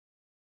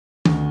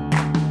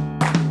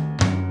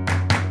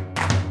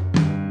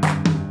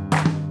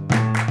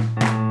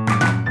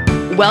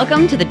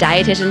Welcome to the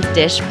Dietitian's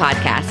Dish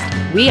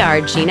podcast. We are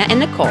Gina and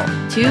Nicole,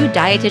 two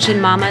dietitian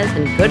mamas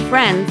and good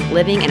friends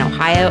living in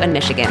Ohio and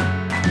Michigan.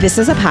 This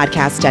is a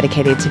podcast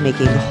dedicated to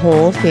making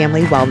whole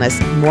family wellness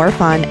more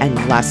fun and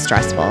less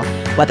stressful.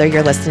 Whether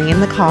you're listening in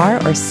the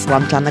car or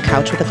slumped on the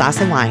couch with a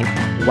glass of wine,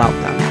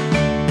 welcome.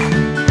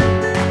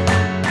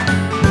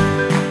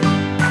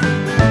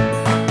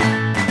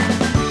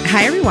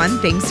 Hi, everyone.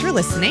 Thanks for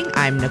listening.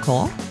 I'm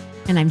Nicole.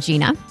 And I'm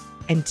Gina.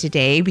 And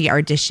today we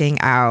are dishing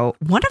out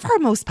one of our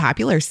most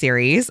popular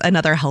series,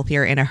 another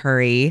Healthier in a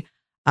Hurry,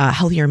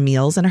 healthier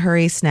meals in a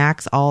hurry,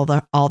 snacks, all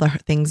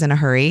the things in a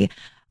hurry,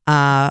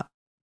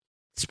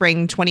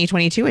 spring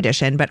 2022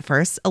 edition. But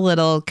first, a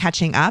little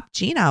catching up.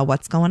 Gina,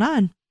 what's going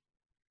on?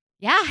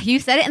 Yeah, you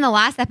said it in the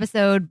last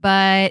episode,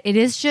 but it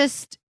is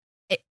just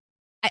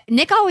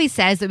Nick always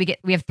says that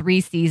we have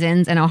 3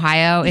 seasons in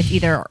Ohio. It's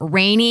either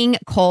raining,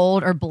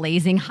 cold, or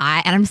blazing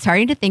hot. And I'm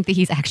starting to think that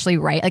he's actually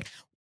right. Like,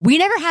 we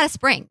never had a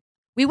spring.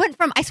 We went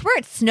from, I swear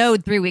it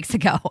snowed 3 weeks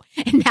ago,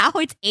 and now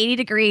it's 80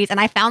 degrees, and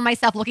I found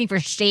myself looking for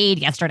shade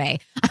yesterday.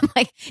 I'm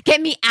like, get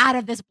me out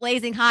of this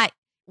blazing hot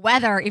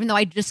weather, even though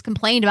I just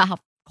complained about how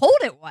cold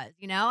it was,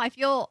 you know? I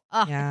feel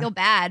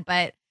bad,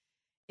 but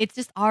it's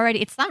just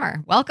it's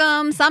summer.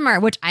 Welcome summer,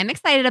 which I'm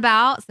excited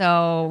about.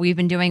 So we've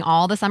been doing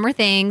all the summer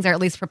things, or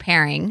at least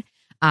preparing.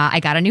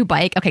 I got a new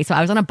bike. Okay, so I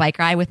was on a bike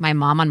ride with my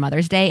mom on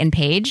Mother's Day in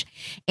Page,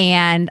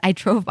 and I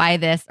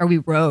we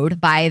rode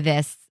by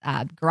this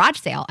garage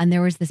sale, and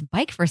there was this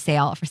bike for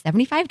sale for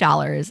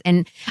 $75.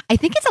 And I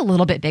think it's a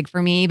little bit big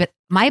for me, but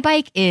my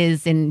bike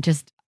is in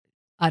just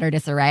utter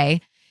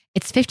disarray.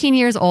 It's 15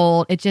 years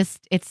old. It's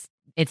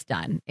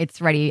done. It's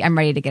ready. I'm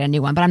ready to get a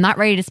new one, but I'm not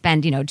ready to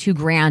spend,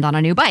 $2,000 on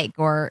a new bike,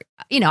 or,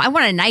 I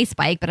want a nice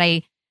bike, but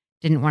I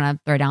didn't want to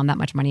throw down that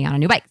much money on a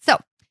new bike. So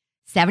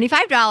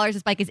 $75.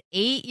 This bike is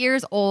 8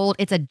 years old.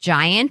 It's a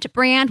Giant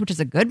brand, which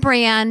is a good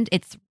brand.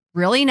 It's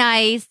really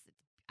nice.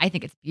 I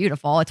think it's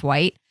beautiful. It's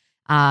white.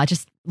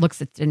 Just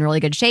looks it's in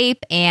really good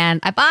shape. And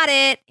I bought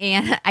it,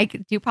 and I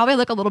do probably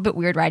look a little bit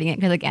weird riding it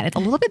because, again, it's a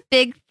little bit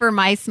big for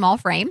my small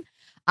frame.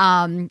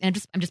 And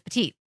I'm just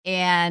petite.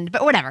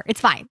 But whatever, it's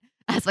fine.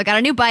 So I got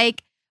a new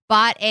bike.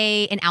 Bought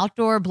an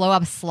outdoor blow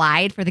up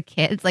slide for the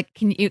kids. Like,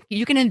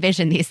 you can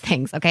envision these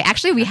things. Okay.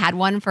 Actually, we had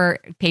one for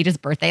Paige's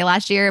birthday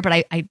last year, but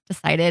I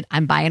decided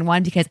I'm buying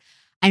one because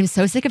I'm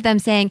so sick of them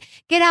saying,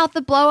 get out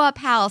the blow up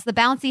house, the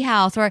bouncy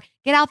house, or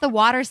get out the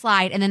water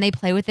slide. And then they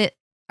play with it,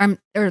 or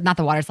not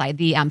the water slide,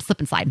 the slip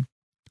and slide.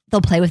 They'll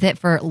play with it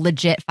for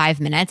legit 5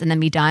 minutes and then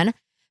be done.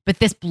 But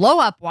this blow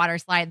up water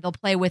slide, they'll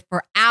play with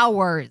for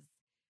hours.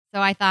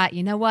 So I thought,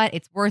 you know what?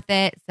 It's worth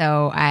it.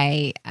 So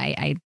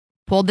I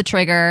pulled the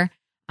trigger.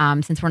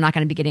 Since we're not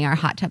going to be getting our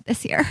hot tub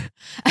this year.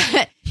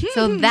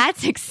 So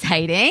that's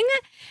exciting.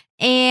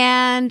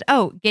 And,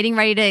 getting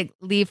ready to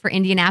leave for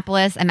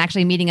Indianapolis. I'm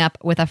actually meeting up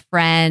with a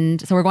friend.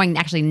 So we're going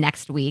actually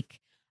next week.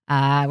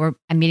 I'm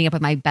meeting up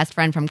with my best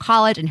friend from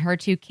college and her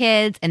 2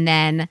 kids. And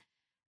then,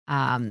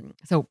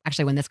 so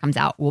actually when this comes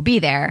out, we'll be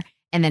there.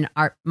 And then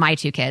my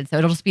 2 kids. So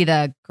it'll just be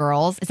the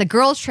girls. It's a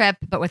girls trip,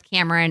 but with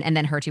Cameron and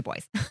then her 2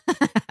 boys.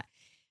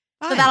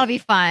 So that'll be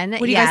fun.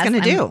 What are you guys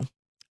going to do?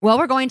 Well,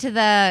 we're going to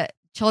the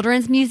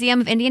Children's Museum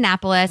of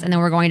Indianapolis, and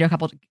then we're going to a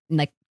couple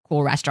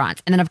cool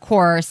restaurants. And then, of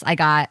course, I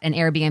got an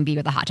Airbnb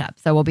with a hot tub.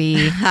 So we'll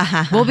be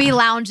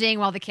lounging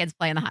while the kids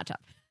play in the hot tub.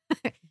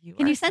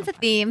 Can you sense a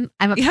theme?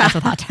 I'm obsessed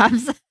with hot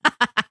tubs.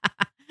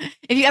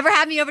 If you ever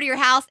have me over to your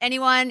house,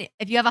 anyone,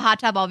 if you have a hot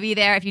tub, I'll be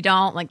there. If you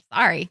don't,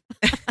 sorry.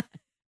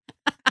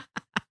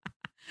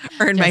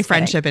 Earn my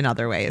friendship in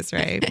other ways,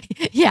 right?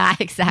 Yeah,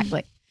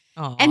 exactly.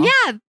 Aww. And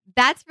yeah,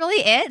 that's really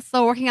it.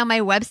 So working on my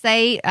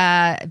website,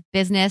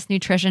 Business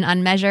Nutrition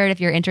Unmeasured. If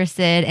you're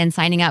interested in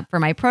signing up for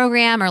my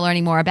program or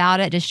learning more about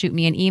it, just shoot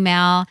me an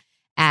email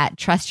at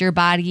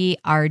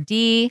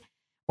TrustYourBodyRD,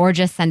 or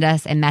just send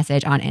us a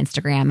message on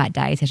Instagram at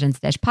Dietitian's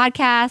Dish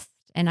Podcast.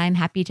 And I'm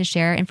happy to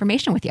share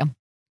information with you.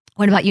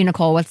 What about you,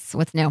 Nicole?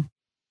 What's new?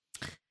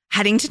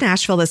 Heading to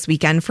Nashville this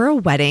weekend for a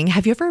wedding.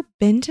 Have you ever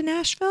been to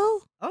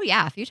Nashville? Oh,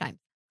 yeah, a few times.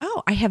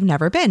 Oh, I have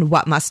never been.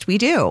 What must we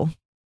do?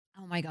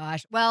 Oh my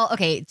gosh. Well,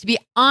 okay, to be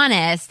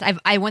honest,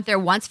 I went there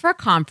once for a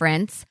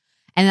conference,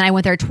 and then I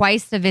went there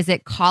twice to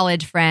visit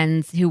college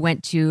friends who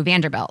went to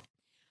Vanderbilt.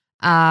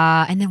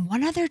 And then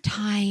one other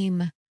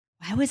time,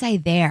 why was I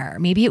there?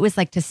 Maybe it was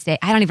to stay.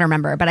 I don't even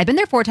remember, but I've been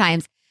there 4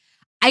 times.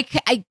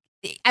 I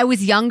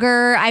was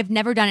younger. I've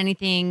never done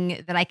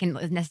anything that I can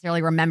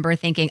necessarily remember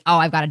thinking, oh,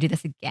 I've got to do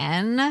this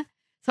again.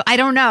 So I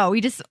don't know.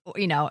 We just,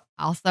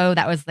 also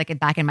that was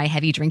back in my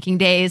heavy drinking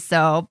days.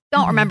 So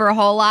don't remember a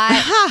whole lot,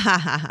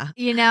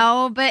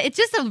 but it's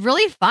just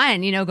really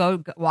fun,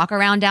 go walk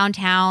around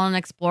downtown,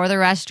 explore the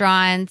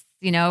restaurants,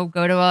 go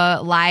to a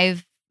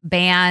live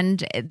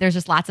band. There's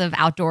just lots of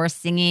outdoor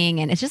singing,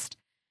 and it's just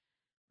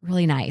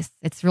really nice.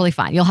 It's really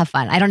fun. You'll have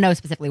fun. I don't know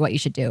specifically what you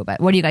should do, but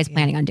what are you guys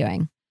planning on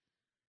doing?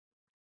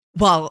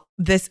 Well,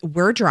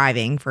 we're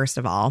driving, first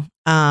of all.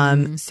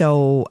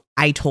 So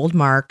I told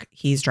Mark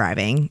he's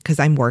driving because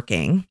I'm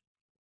working.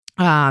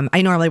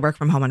 I normally work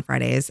from home on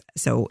Fridays,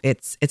 so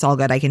it's all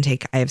good. I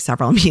have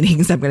several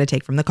meetings I'm going to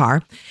take from the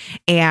car.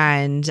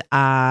 And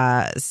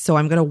so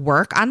I'm going to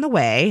work on the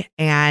way.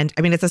 And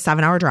I mean, it's a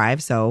 7-hour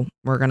drive, so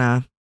we're going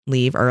to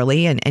leave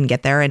early and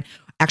get there. And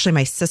actually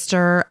my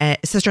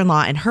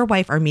sister-in-law and her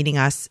wife are meeting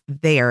us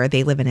there.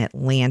 They live in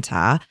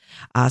Atlanta.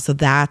 So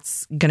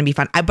that's going to be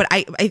fun. But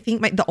I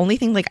think the only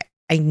thing like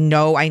I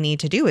know I need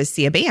to do is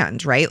see a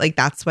band, right? Like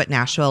that's what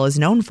Nashville is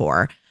known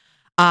for.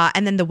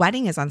 And then the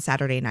wedding is on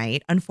Saturday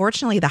night.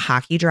 Unfortunately, the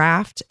hockey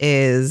draft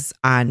is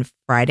on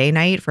Friday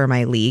night for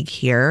my league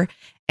here.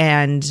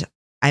 And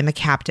I'm a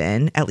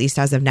captain, at least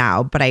as of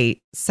now. But I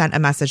sent a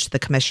message to the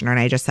commissioner and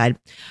I just said,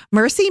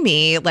 mercy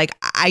me. Like,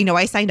 I know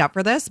I signed up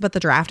for this, but the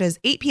draft is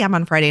 8 p.m.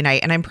 on Friday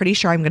night. And I'm pretty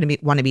sure I'm going to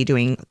want to be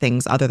doing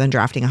things other than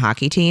drafting a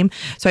hockey team.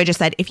 So I just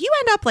said, if you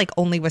end up like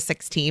only with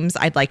 6 teams,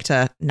 I'd like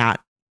to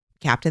not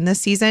captain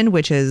this season,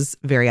 which is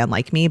very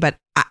unlike me. But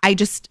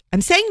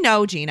I'm saying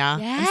no, Gina.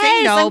 Yes, I'm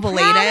saying no, I'm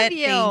belated. proud of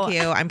you. Thank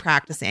you. I'm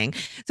practicing.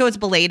 So it's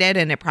belated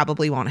and it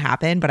probably won't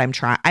happen, but I'm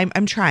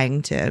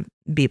trying to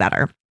be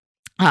better.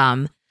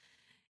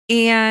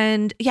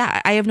 And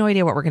yeah, I have no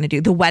idea what we're going to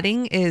do. The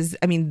wedding is,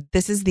 I mean,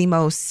 this is the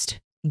most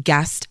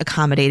guest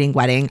accommodating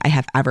wedding I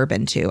have ever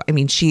been to. I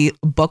mean, she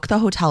booked the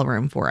hotel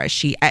room for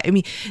us.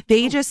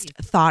 They just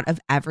thought of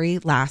every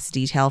last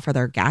detail for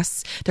their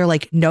guests. They're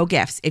like, no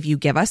gifts. If you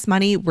give us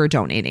money, we're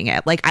donating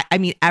it. Like, I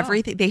mean,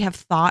 everything. They have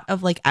thought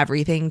of like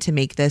everything to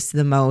make this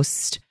the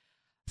most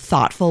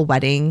thoughtful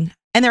wedding.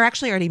 And they're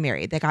actually already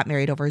married. They got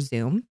married over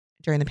Zoom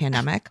during the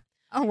pandemic.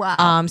 Oh,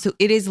 wow. So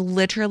it is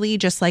literally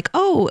just like,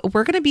 oh,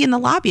 we're going to be in the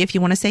lobby if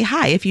you want to say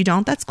hi. If you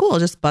don't, that's cool.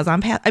 Just buzz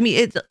on past. I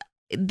mean,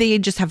 they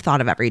just have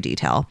thought of every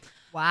detail.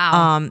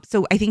 Wow.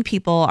 So I think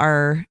people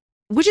are,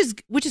 which is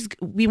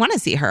we want to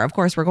see her. Of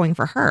course, we're going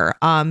for her.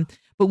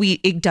 But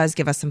it does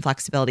give us some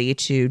flexibility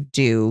to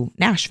do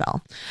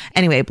Nashville.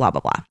 Anyway, blah,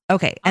 blah, blah.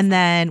 Okay. And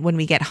then when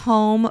we get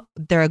home,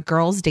 their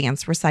girls'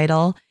 dance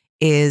recital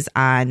is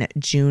on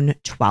June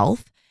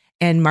 12th.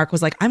 And Mark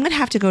was like, I'm going to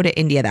have to go to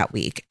India that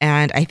week.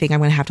 And I think I'm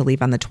going to have to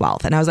leave on the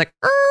 12th. And I was like,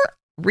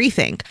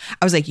 rethink.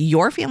 I was like,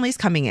 your family's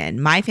coming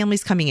in. My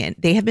family's coming in.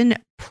 They have been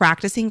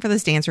practicing for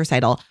this dance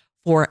recital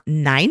for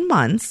 9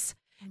 months.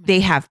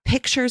 They have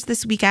pictures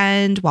this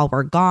weekend while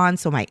we're gone.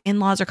 So my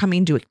in-laws are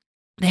coming, doing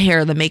the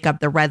hair, the makeup,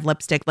 the red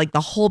lipstick, like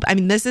the whole, I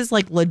mean, this is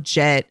like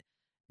legit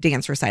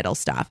dance recital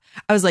stuff.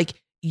 I was like,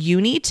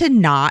 you need to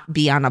not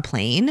be on a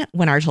plane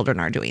when our children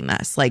are doing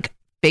this. Like,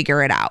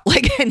 figure it out.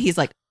 Like, and he's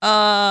like,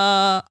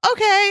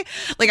 okay.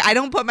 Like, I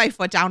don't put my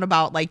foot down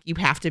about like, you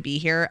have to be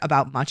here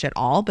about much at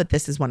all, but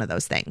this is one of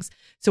those things.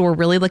 So we're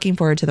really looking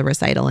forward to the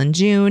recital in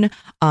June.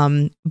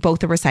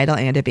 Both the recital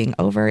and it being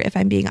over, if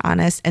I'm being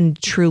honest, and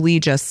truly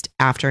just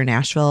after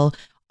Nashville,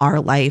 our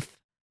life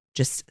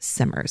just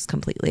simmers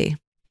completely.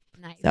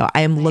 Nice. So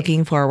I am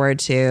looking forward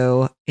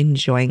to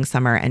enjoying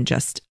summer and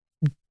just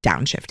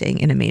downshifting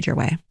in a major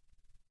way.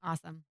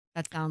 Awesome.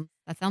 That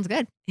sounds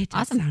good. It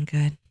does Awesome. sound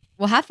good.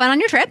 Well, have fun on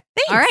your trip.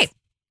 Thanks. All right.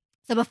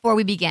 So before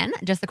we begin,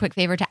 just a quick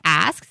favor to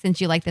ask, since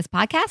you like this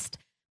podcast,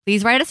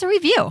 please write us a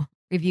review.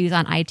 Reviews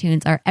on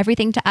iTunes are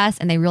everything to us,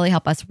 and they really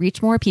help us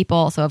reach more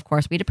people. So, of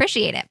course, we'd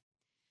appreciate it.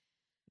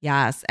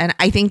 Yes. And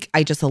I think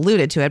I just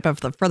alluded to it,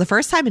 but for the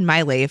first time in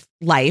my life,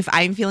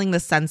 I'm feeling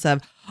the sense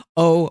of,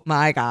 oh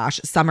my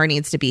gosh, summer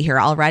needs to be here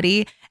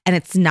already. And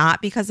it's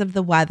not because of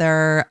the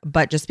weather,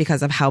 but just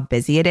because of how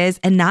busy it is.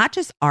 And not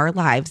just our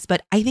lives,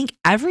 but I think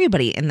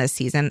everybody in this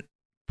season,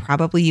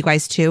 probably you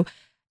guys too,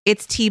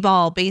 it's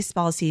t-ball,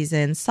 baseball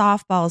season,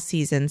 softball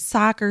season,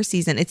 soccer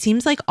season. It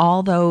seems like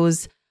all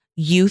those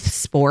youth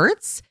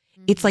sports,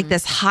 it's like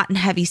this hot and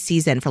heavy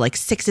season for like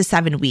 6 to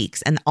 7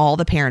 weeks. And all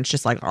the parents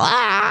just like,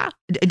 ah.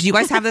 Do you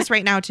guys have this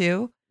right now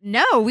too?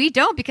 No, we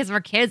don't, because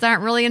our kids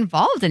aren't really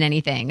involved in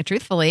anything.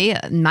 Truthfully,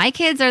 my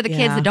kids are the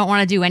kids that don't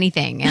want to do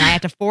anything, and I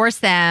have to force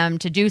them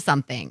to do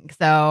something.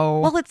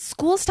 So, well, it's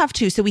school stuff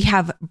too. So we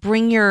have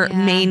bring your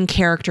main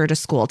character to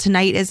school.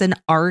 Tonight is an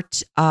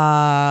art. It's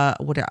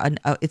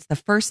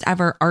the first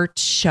ever art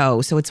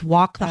show. So it's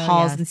walk the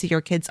halls and see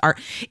your kids' art.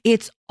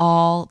 It's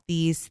all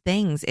these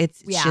things.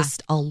 It's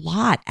just a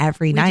lot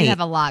every night. We do have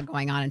a lot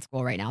going on in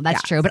school right now.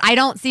 That's true. But I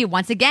don't see.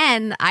 Once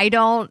again, I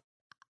don't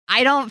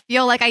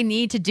feel like I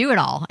need to do it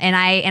all. And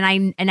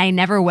I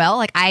never will.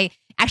 Like,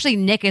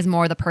 Nick is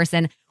more the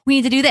person, we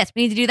need to do this,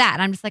 we need to do that.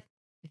 And I'm just like,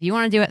 if you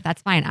want to do it,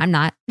 that's fine. I'm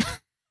not.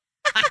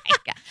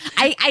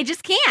 I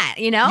just can't,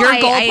 you know? Your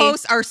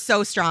goalposts are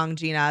so strong,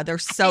 Gina. They're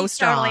so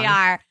strong. Totally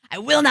are. I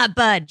will not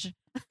budge.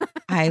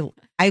 I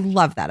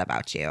love that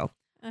about you.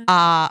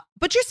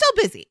 But you're still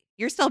busy.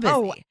 You're still busy.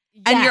 Oh,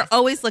 and you're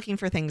always looking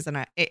for things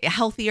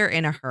healthier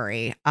in a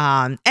hurry.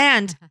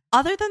 And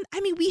other than,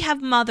 we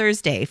have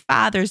Mother's Day,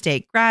 Father's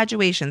Day,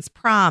 graduations,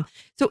 prom.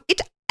 So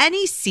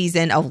any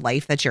season of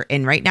life that you're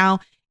in right now,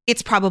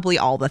 it's probably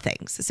all the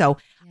things. So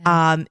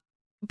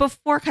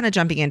before kind of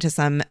jumping into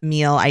some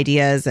meal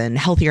ideas and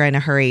healthier in a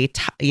hurry,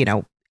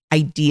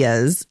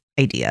 ideas,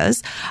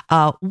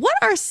 what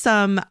are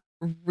some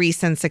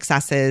recent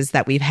successes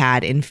that we've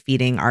had in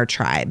feeding our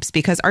tribes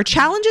because our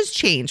challenges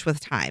change with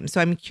time.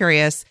 So I'm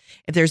curious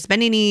if there's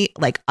been any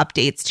like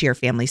updates to your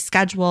family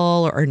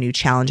schedule or new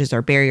challenges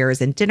or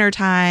barriers in dinner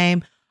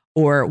time,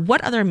 or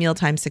what other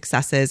mealtime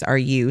successes are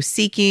you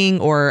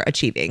seeking or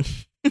achieving?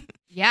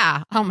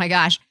 Yeah. Oh my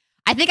gosh.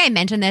 I think I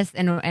mentioned this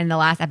in the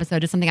last episode,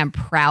 just something I'm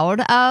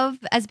proud of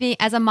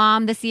as a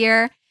mom this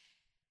year.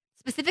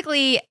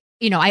 Specifically,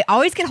 I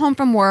always get home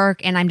from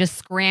work and I'm just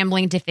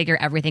scrambling to figure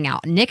everything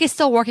out. Nick is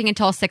still working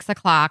until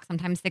 6:00,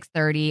 sometimes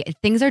 6:30.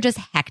 Things are just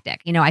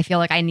hectic. I feel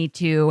like I need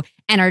to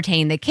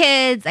entertain the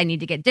kids. I need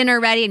to get dinner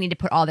ready. I need to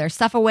put all their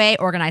stuff away,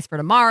 organize for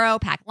tomorrow,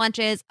 pack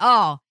lunches.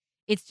 Oh,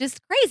 it's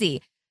just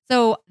crazy.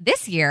 So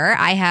this year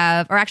I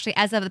have, or actually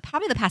as of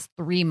probably the past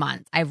 3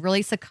 months, I've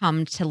really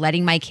succumbed to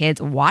letting my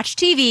kids watch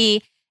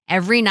TV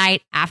every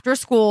night after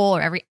school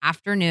or every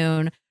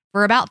afternoon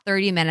for about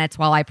 30 minutes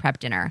while I prep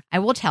dinner. I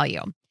will tell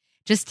you,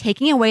 just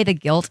taking away the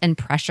guilt and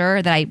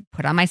pressure that I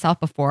put on myself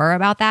before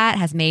about that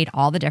has made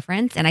all the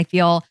difference. And I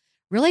feel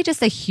really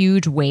just a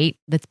huge weight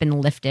that's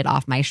been lifted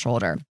off my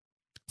shoulder.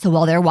 So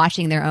while they're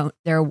watching their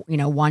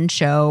one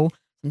show,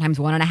 sometimes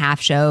 1.5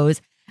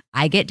 shows,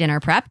 I get dinner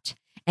prepped.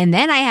 And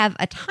then I have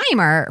a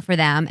timer for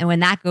them. And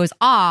when that goes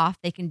off,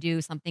 they can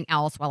do something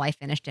else while I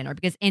finish dinner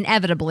because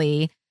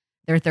inevitably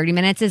their 30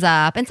 minutes is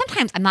up. And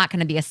sometimes I'm not going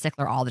to be a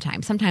stickler all the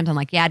time. Sometimes I'm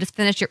like, yeah, just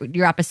finish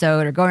your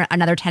episode or go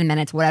another 10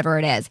 minutes, whatever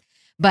it is.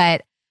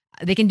 But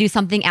they can do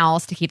something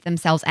else to keep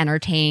themselves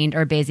entertained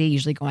or busy,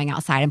 usually going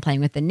outside and playing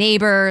with the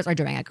neighbors or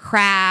doing a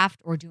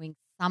craft or doing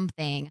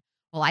something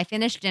while I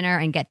finish dinner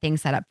and get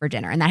things set up for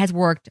dinner. And that has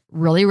worked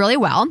really, really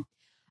well.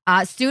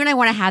 Soon I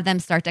want to have them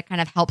start to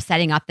kind of help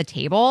setting up the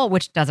table,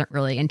 which doesn't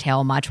really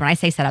entail much. When I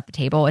say set up the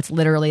table, it's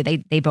literally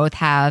they both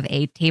have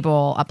a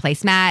table, a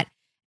placemat,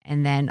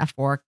 and then a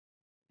fork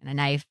and a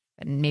knife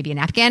and maybe a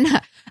napkin,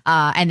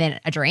 and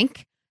then a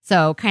drink.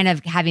 So kind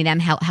of having them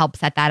help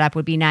set that up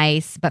would be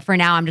nice. But for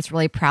now, I'm just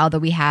really proud that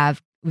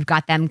we've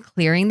got them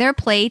clearing their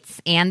plates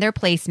and their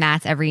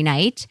placemats every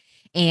night.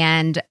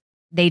 And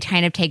they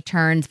kind of take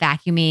turns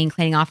vacuuming,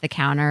 cleaning off the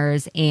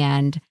counters.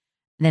 And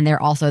then their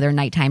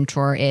nighttime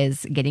chore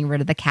is getting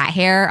rid of the cat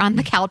hair on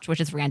the couch, which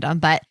is random.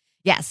 But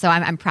yeah, so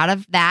I'm proud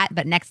of that.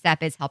 But next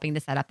step is helping to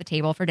set up the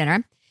table for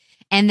dinner.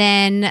 And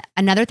then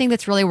another thing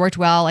that's really worked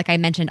well, like I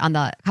mentioned on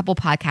the couple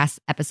podcast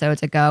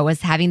episodes ago,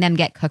 was having them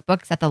get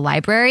cookbooks at the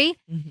library.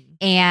 Mm-hmm.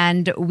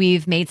 And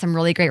we've made some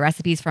really great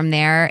recipes from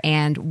there.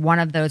 And one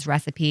of those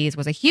recipes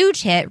was a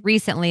huge hit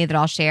recently that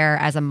I'll share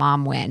as a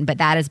mom win. But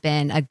that has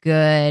been a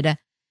good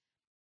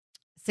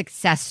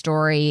success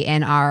story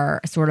in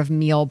our sort of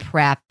meal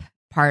prep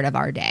part of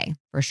our day,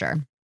 for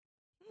sure.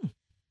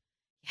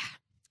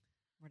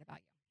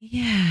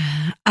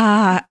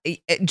 Yeah.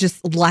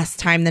 Just less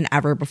time than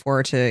ever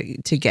before to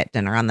get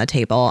dinner on the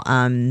table.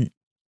 And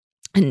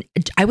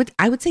I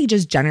would say,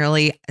 just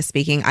generally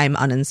speaking, I'm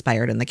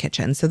uninspired in the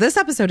kitchen. So this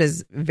episode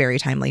is very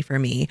timely for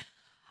me.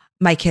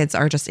 My kids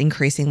are just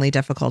increasingly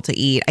difficult to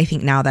eat. I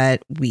think now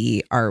that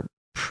we are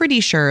pretty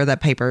sure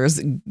that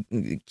Piper's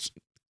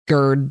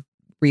GERD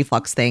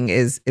reflux thing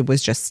it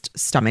was just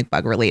stomach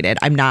bug related.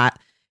 I'm not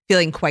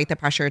feeling quite the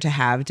pressure to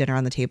have dinner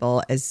on the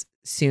table as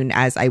soon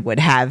as I would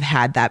have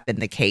had that been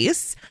the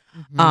case.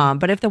 Mm-hmm.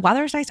 But if the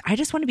weather's nice, I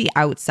just want to be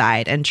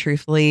outside. And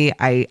truthfully,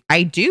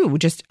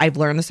 I've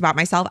learned this about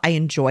myself. I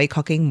enjoy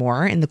cooking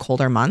more in the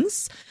colder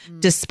months,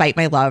 despite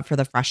my love for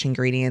the fresh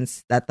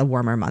ingredients that the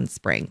warmer months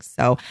bring.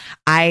 So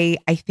I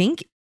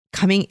think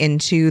coming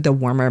into the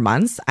warmer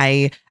months,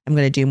 I'm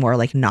going to do more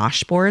like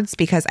nosh boards,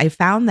 because I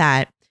found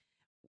that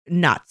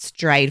nuts,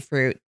 dried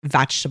fruit,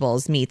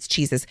 vegetables, meats,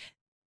 cheeses,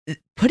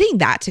 putting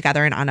that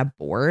together and on a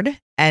board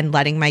and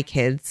letting my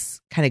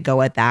kids kind of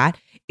go at that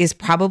is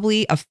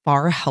probably a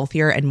far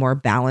healthier and more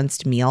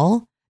balanced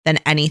meal than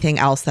anything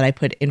else that I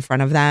put in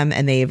front of them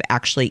and they've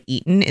actually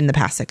eaten in the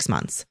past 6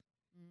 months.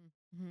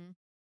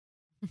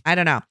 Mm-hmm. I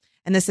don't know.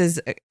 And this is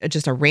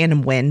just a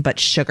random win, but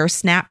sugar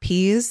snap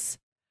peas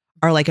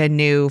are like a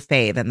new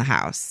fave in the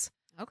house.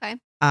 Okay.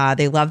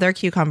 They love their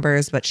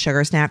cucumbers, but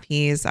sugar snap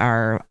peas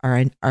are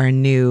a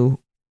new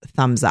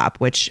thumbs up,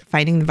 which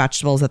finding the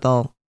vegetables that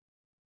they'll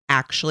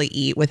actually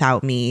eat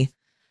without me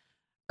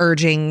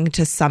urging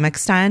to some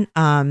extent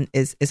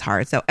is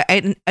hard. So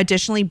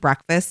additionally,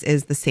 breakfast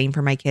is the same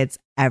for my kids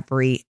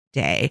every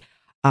day.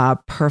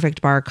 Perfect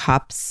Bar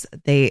cups.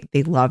 They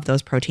love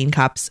those protein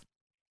cups.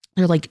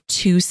 They're like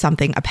 $2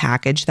 something a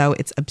package though.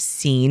 It's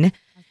obscene. I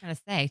was gonna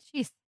say,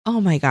 geez. Oh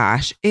my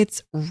gosh,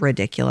 it's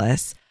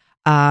ridiculous.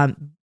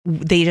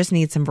 They just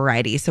need some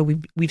variety. So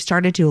we've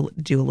started to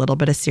do a little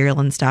bit of cereal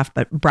and stuff,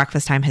 but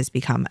breakfast time has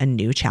become a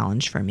new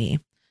challenge for me.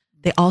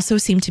 They also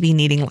seem to be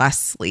needing less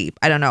sleep.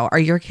 I don't know. Are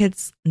your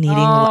kids needing?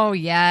 Oh,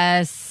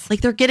 yes.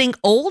 Like they're getting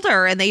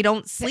older and they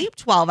don't sleep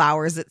 12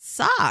 hours. It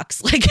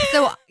sucks. Like,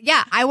 so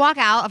yeah, I walk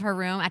out of her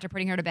room after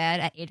putting her to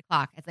bed at 8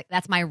 o'clock. It's like,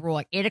 that's my rule.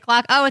 Like 8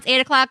 o'clock. Oh, it's 8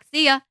 o'clock.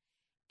 See ya.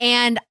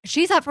 And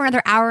she's up for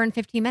another hour and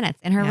 15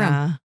 minutes in her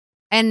room.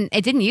 And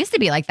it didn't used to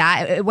be like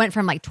that. It went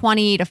from like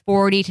 20 to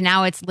 40 to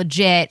now it's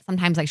legit.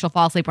 Sometimes like she'll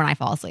fall asleep when I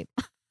fall asleep.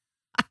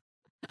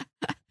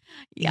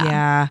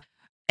 Yeah.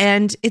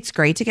 And it's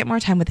great to get more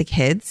time with the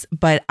kids,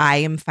 but I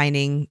am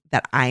finding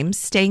that I'm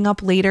staying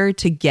up later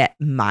to get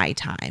my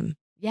time.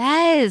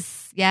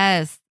 Yes.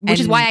 Which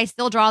is And- why I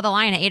still draw the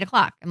line at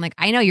 8:00. I'm like,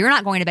 I know you're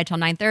not going to bed till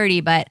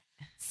 9:30, but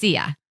see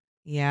ya.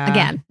 Yeah.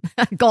 Again,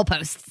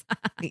 goalposts.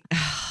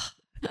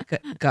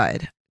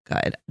 Good.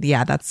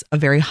 Yeah, that's a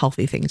very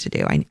healthy thing to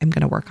do. I'm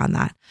going to work on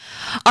that.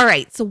 All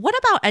right. So what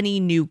about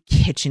any new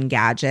kitchen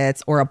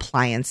gadgets or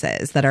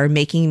appliances that are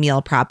making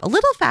meal prep a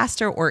little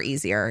faster or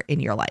easier in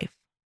your life?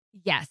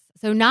 Yes.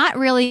 So not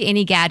really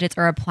any gadgets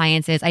or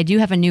appliances. I do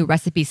have a new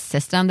recipe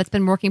system that's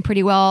been working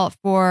pretty well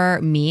for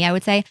me, I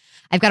would say.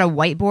 I've got a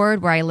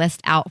whiteboard where I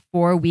list out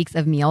 4 weeks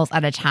of meals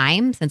at a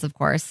time, since of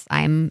course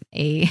I'm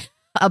a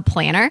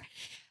planner.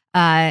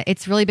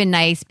 It's really been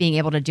nice being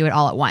able to do it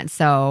all at once.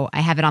 So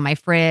I have it on my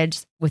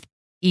fridge with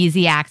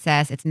easy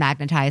access. It's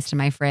magnetized to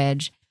my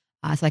fridge.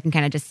 So I can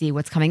kind of just see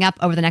what's coming up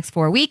over the next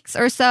 4 weeks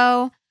or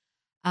so.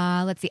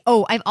 Let's see.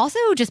 Oh, I've also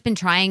just been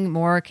trying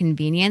more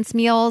convenience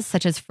meals,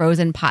 such as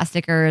frozen pot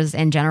stickers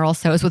and General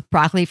Tso's with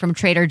broccoli from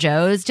Trader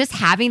Joe's. Just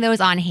having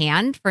those on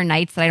hand for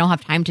nights that I don't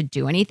have time to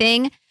do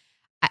anything.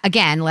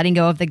 Again, letting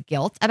go of the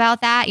guilt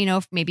about that.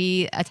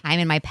 Maybe a time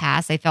in my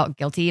past, I felt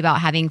guilty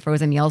about having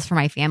frozen meals for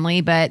my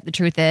family. But the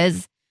truth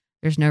is,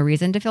 there's no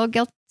reason to feel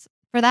guilt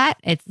for that.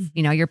 It's,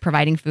 you're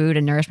providing food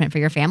and nourishment for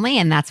your family,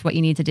 and that's what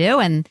you need to do.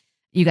 And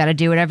you got to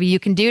do whatever you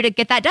can do to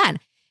get that done.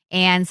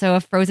 And so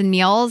if frozen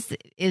meals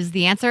is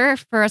the answer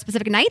for a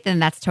specific night, then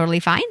that's totally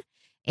fine.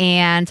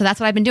 And so that's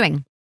what I've been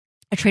doing.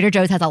 Trader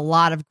Joe's has a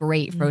lot of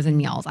great frozen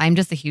meals. I'm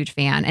just a huge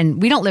fan. And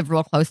we don't live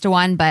real close to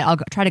one, but I'll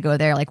try to go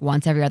there like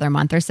once every other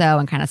month or so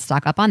and kind of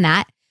stock up on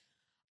that.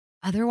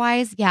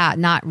 Otherwise, yeah,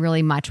 not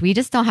really much. We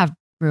just don't have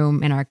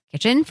room in our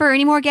kitchen for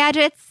any more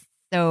gadgets.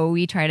 So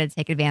we try to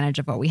take advantage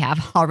of what we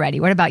have already.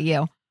 What about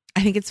you?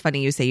 I think it's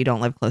funny you say you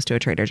don't live close to a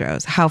Trader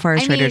Joe's. How far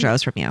is Trader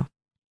Joe's from you?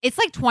 It's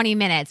like 20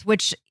 minutes,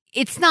 which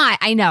it's not.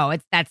 I know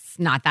that's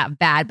not that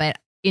bad, but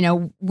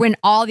when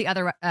all the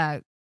other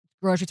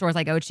grocery stores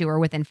I go to are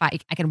within 5,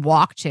 I can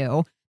walk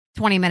to.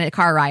 20-minute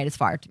car ride is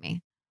far to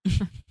me.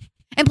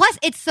 And plus,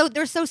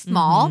 they're so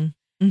small.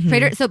 Mm-hmm.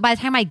 Trader. So by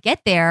the time I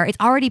get there, it's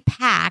already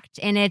packed,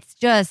 and it's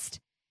just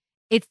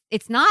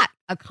it's not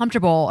a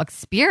comfortable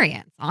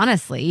experience.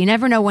 Honestly, you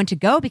never know when to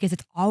go because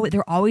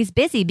they're always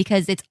busy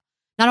because it's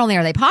not only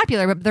are they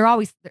popular, but they're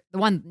always the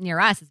one near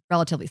us is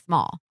relatively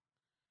small.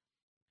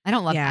 I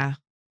don't love that.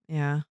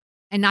 Yeah.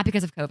 And not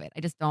because of COVID. I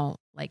just don't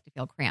like to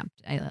feel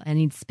cramped. I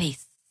need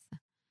space.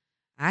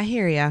 I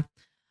hear you.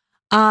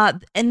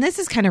 And this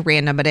is kind of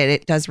random, but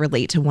it does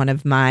relate to one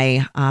of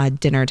my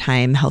dinner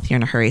time healthier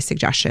in a hurry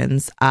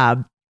suggestions.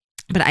 But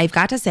I've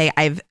got to say,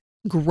 I've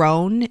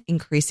grown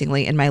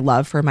increasingly in my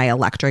love for my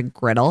electric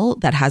griddle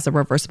that has a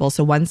reversible.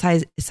 So one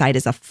side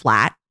is a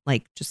flat,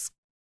 like just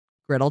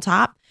griddle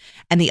top,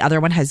 and the other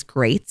one has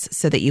grates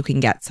so that you can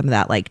get some of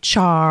that like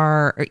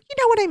char, or you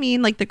know what I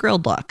mean, like the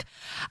grilled look.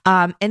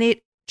 And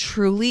it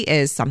truly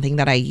is something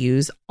that I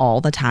use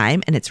all the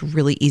time, and it's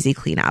really easy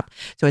cleanup.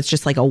 So it's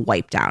just like a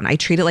wipe down. I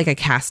treat it like a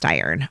cast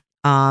iron.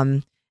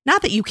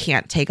 Not that you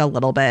can't take a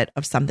little bit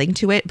of something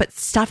to it, but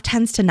stuff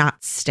tends to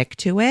not stick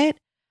to it.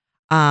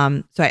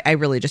 So I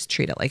really just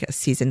treat it like a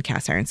seasoned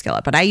cast iron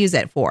skillet, but I use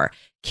it for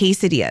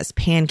quesadillas,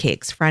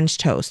 pancakes, French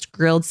toast,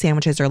 grilled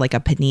sandwiches, or like a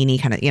panini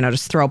kind of,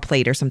 just throw a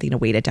plate or something to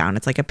weight it down.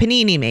 It's like a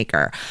panini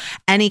maker,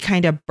 any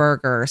kind of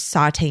burger,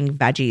 sauteing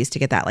veggies to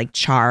get that like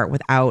char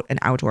without an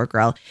outdoor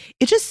grill.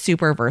 It's just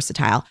super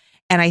versatile.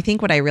 And I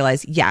think what I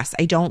realized, yes,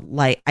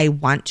 I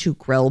want to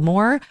grill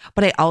more,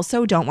 but I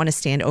also don't want to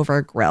stand over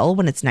a grill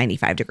when it's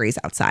 95 degrees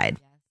outside.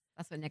 Yes,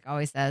 that's what Nick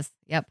always says.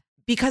 Yep.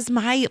 Because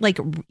my like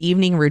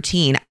evening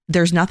routine,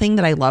 there's nothing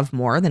that I love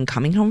more than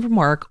coming home from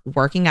work,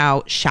 working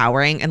out,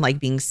 showering, and like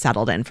being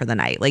settled in for the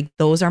night. Like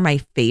those are my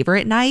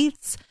favorite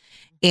nights.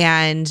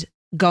 And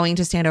going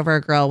to stand over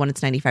a grill when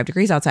it's 95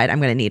 degrees outside, I'm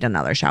going to need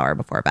another shower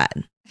before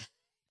bed.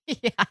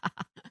 Yeah.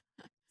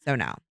 So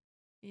no.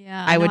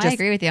 Yeah. I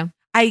agree with you.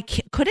 I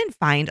couldn't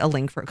find a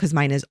link for, because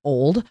mine is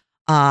old.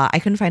 I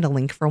couldn't find a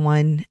link for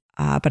one,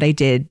 but I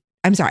did.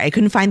 I'm sorry, I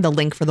couldn't find the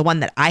link for the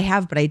one that I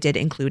have, but I did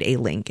include a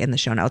link in the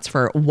show notes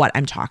for what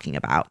I'm talking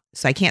about.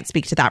 So I can't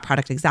speak to that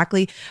product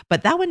exactly,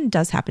 but that one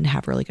does happen to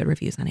have really good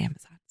reviews on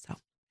Amazon. So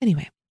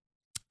anyway.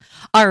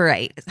 All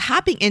right.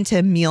 Hopping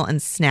into meal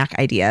and snack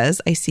ideas.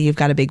 I see you've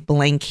got a big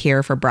blank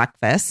here for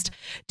breakfast.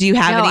 Do you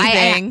have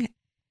anything?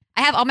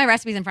 I have all my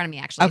recipes in front of me,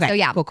 actually. Okay, so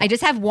yeah, cool. I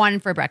just have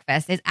one for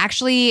breakfast. It's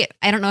actually,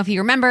 I don't know if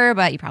you remember,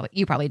 but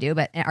you probably do,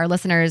 but our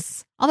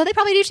listeners, although they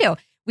probably do too.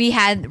 We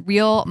had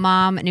Real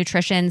Mom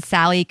Nutrition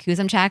Sally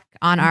Kuzemchek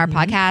on our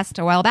podcast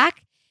a while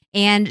back.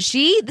 And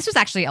this was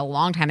actually a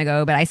long time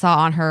ago, but I saw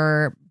on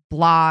her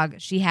blog,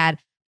 she had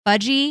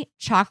fudgy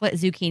chocolate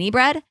zucchini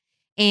bread.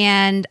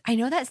 And I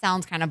know that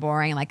sounds kind of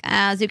boring, like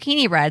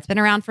zucchini bread, it's been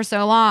around for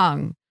so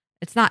long.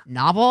 It's not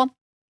novel.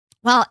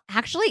 Well,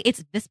 actually,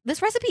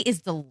 this recipe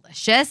is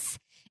delicious.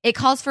 It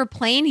calls for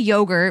plain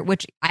yogurt,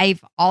 which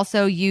I've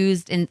also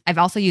used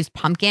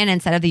pumpkin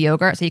instead of the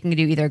yogurt. So you can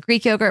do either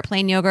Greek yogurt,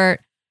 plain yogurt,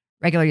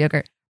 regular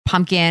yogurt,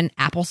 pumpkin,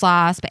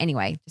 applesauce. But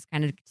anyway, just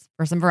kind of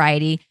for some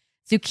variety.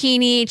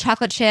 Zucchini,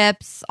 chocolate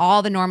chips,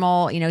 all the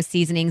normal,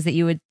 seasonings that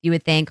you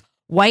would think.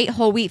 White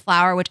whole wheat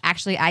flour, which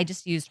actually I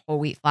just used whole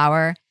wheat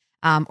flour.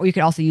 Or you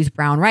could also use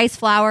brown rice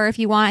flour if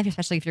you want,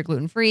 especially if you're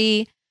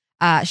gluten-free.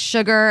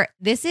 Sugar.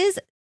 This is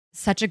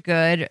such a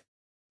good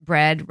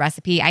bread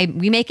recipe.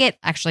 We make it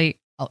actually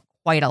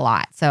quite a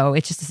lot. So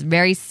it's just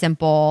very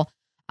simple,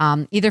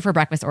 either for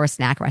breakfast or a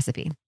snack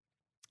recipe.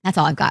 That's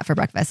all I've got for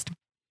breakfast.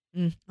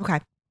 Okay.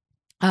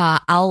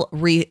 I'll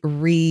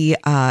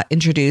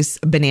introduce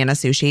banana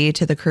sushi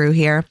to the crew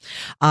here.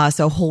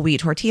 So whole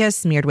wheat tortillas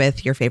smeared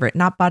with your favorite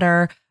nut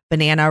butter,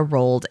 banana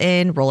rolled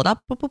in, roll it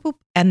up, boop, boop, boop,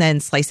 and then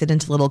slice it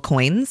into little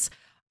coins.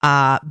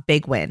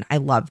 Big win. I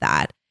love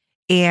that.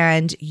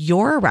 And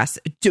your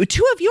recipe,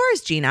 two of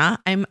yours, Gina,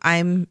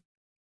 I'm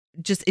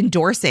just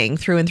endorsing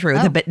through and through.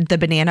 The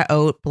banana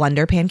oat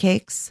blender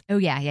pancakes. Oh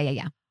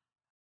yeah.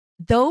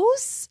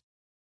 Those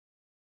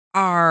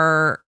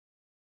are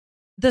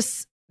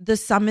the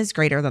sum is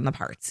greater than the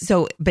parts.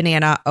 So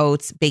banana,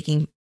 oats,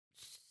 baking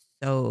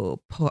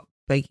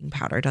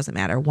powder, doesn't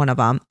matter. One of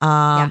them,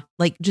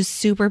 like just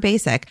super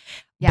basic,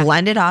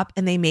 blend it up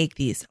and they make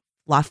these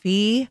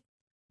fluffy,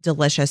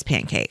 delicious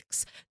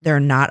pancakes. They're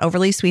not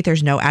overly sweet.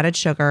 There's no added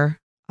sugar.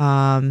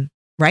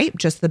 Right.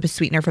 Just the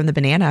sweetener from the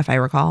banana, if I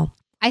recall.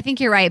 I think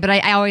you're right, but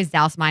I always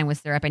douse mine with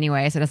syrup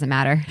anyway, so it doesn't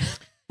matter.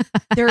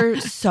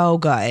 They're so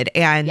good.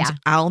 And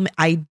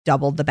I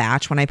doubled the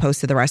batch when I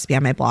posted the recipe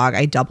on my blog.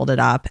 I doubled it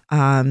up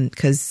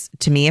because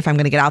to me, if I'm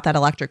going to get out that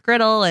electric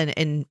griddle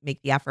and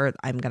make the effort,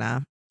 I'm going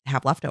to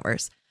have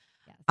leftovers.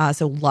 Yes.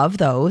 So love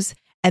those.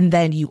 And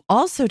then you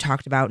also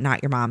talked about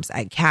Not Your Mom's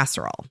egg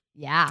casserole.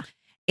 Yeah.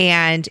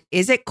 And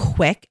is it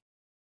quick?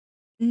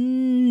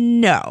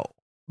 No.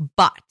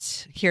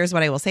 But here's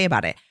what I will say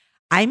about it.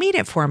 I made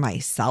it for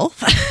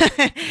myself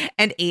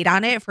and ate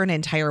on it for an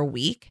entire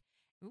week.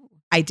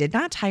 I did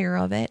not tire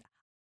of it.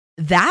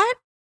 That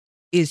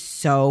is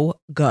so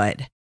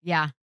good.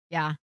 Yeah.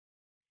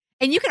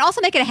 And you can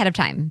also make it ahead of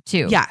time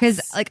too. Yeah.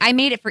 Because like I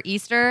made it for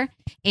Easter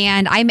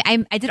and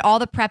I did all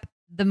the prep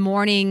the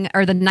morning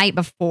or the night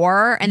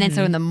before. And then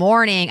so in the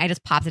morning, I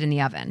just popped it in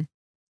the oven.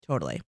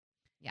 Totally.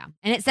 Yeah.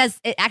 And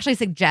it actually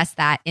suggests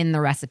that in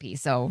the recipe.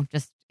 So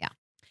just, yeah.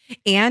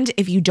 And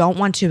if you don't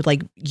want to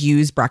like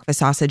use breakfast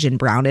sausage and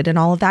brown it and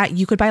all of that,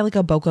 you could buy like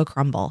a Boca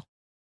crumble.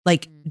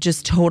 Like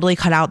just totally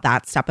cut out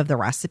that step of the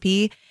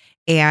recipe.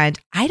 And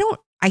I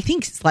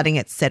think letting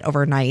it sit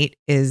overnight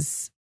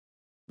is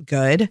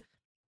good.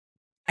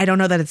 I don't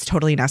know that it's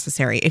totally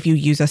necessary if you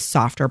use a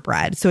softer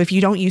bread. So if you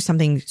don't use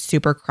something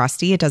super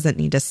crusty, it doesn't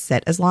need to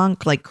sit as long,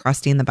 like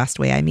crusty in the best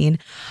way, I mean.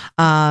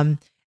 And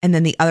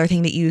then the other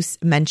thing that you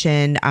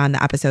mentioned on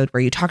the episode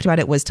where you talked about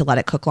it was to let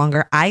it cook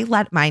longer. I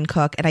let mine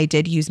cook and I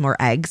did use more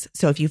eggs.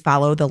 So if you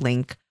follow the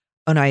link,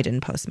 oh no, I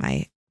didn't post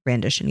my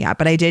rendition yet,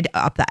 but I did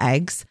up the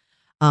eggs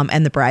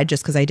and the bread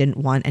just because I didn't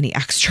want any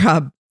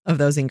extra of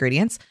those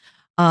ingredients.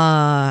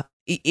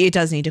 It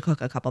does need to cook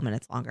a couple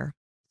minutes longer.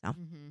 So.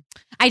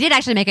 I did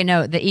actually make a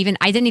note that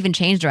I didn't even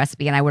change the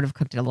recipe and I would have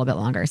cooked it a little bit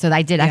longer. So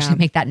I did actually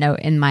make that note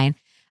in mine.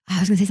 I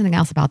was going to say something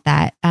else about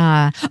that.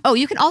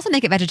 You can also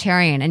make it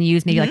vegetarian and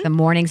use maybe like the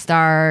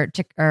Morningstar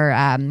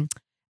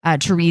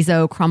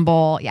chorizo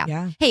crumble.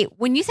 Yeah. Hey,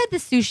 when you said the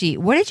sushi,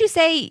 what did you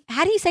say?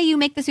 How do you say you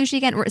make the sushi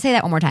again? Say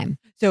that one more time.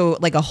 So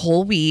like a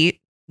whole wheat,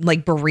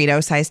 like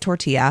burrito sized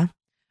tortilla.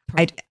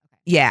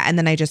 And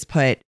then I just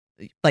put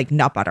like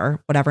nut butter,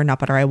 whatever nut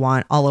butter I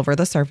want all over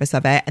the surface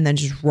of it. And then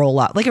just roll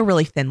up like a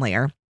really thin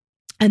layer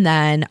and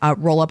then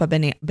roll up a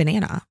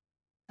banana,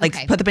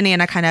 like put the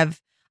banana kind of,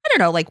 I don't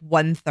know, like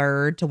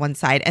 1/3 to one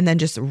side and then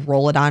just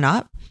roll it on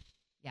up.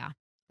 Yeah.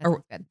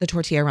 Or the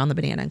tortilla around the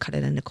banana and cut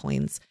it into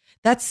coins.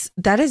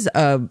 That is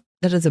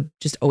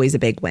just always a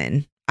big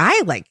win.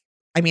 I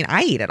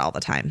eat it all the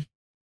time.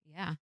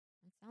 Yeah.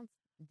 That sounds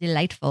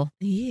delightful.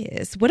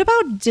 Yes. What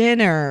about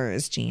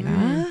dinners,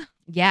 Gina?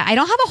 Yeah, I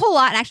don't have a whole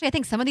lot. Actually, I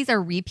think some of these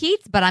are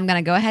repeats, but I'm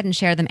going to go ahead and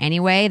share them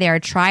anyway. They are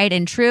tried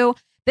and true.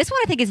 This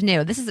one I think is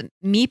new. This is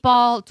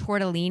meatball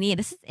tortellini.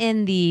 This is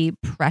in the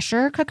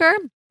pressure cooker.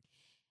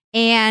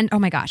 And oh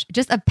my gosh,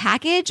 just a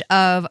package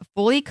of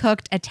fully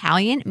cooked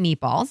Italian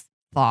meatballs,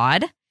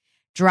 thawed,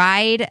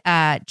 dried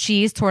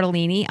cheese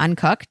tortellini,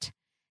 uncooked,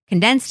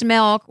 condensed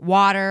milk,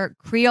 water,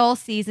 Creole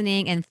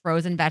seasoning, and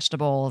frozen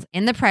vegetables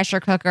in the pressure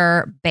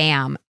cooker.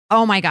 Bam.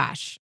 Oh my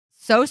gosh.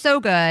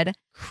 So good.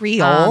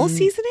 Creole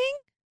seasoning?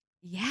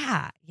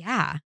 Yeah.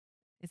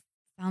 It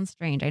sounds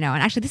strange. I know.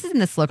 And actually, this is in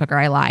the slow cooker.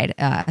 I lied.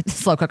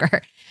 Slow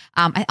cooker.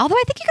 Although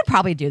I think you could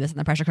probably do this in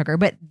the pressure cooker,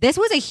 but this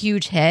was a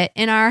huge hit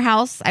in our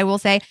house, I will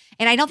say.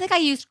 And I don't think I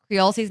used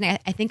Creole seasoning.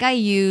 I think I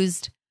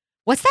used,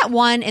 what's that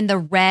one in the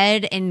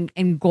red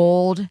and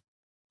gold?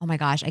 Oh my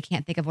gosh, I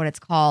can't think of what it's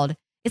called.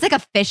 It's like a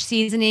fish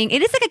seasoning.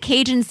 It is like a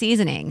Cajun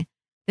seasoning.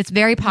 It's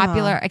very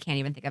popular. I can't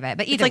even think of it.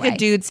 But either it's like way. A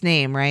dude's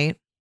name, right?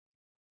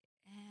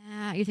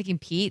 You're thinking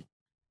Pete?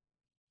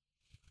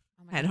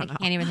 I don't know. I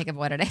can't even think of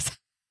what it is.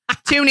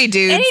 Too many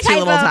dudes, too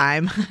little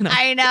time.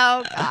 I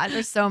know. God,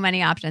 there's so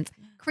many options.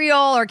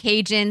 Creole or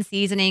Cajun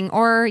seasoning,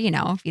 or, you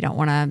know, if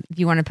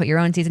you want to put your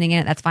own seasoning in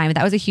it, that's fine. But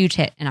that was a huge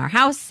hit in our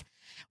house.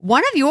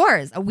 One of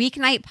yours, a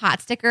weeknight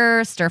pot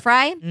sticker stir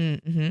fry.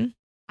 Mm-hmm.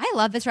 I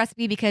love this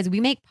recipe because we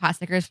make pot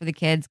stickers for the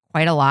kids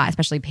quite a lot,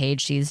 especially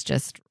Paige. She's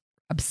just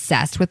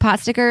obsessed with pot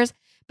stickers.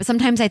 But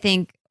sometimes I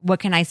think, what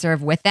can I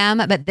serve with them?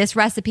 But this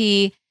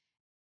recipe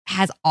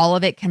has all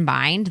of it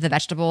combined, the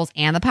vegetables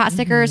and the pot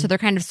stickers. Mm-hmm. So they're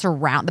kind of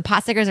the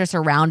pot stickers are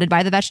surrounded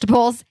by the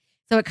vegetables.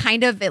 So it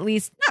kind of at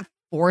least not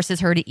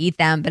forces her to eat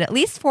them, but at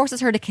least forces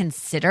her to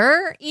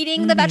consider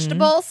eating the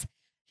vegetables.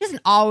 She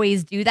doesn't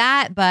always do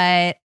that,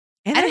 but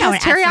And I don't it know,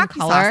 has it adds some teriyaki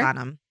color. sauce on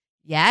them.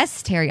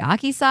 yes,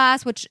 teriyaki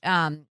sauce, which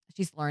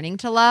she's learning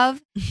to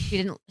love.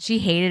 She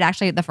hated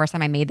actually the first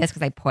time I made this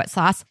because I put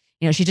sauce.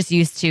 You know, she's just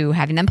used to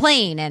having them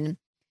plain, and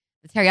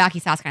the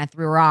teriyaki sauce kind of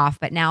threw her off,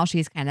 but now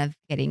she's kind of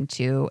getting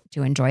to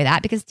enjoy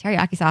that because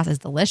teriyaki sauce is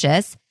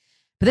delicious.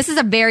 But this is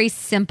a very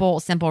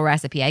simple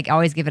recipe. I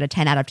always give it a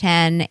 10 out of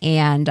 10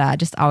 and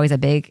just always a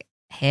big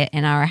hit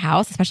in our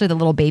house, especially the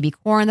little baby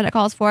corn that it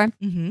calls for.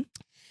 Mm-hmm.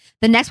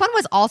 The next one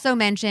was also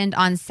mentioned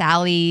on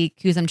Sally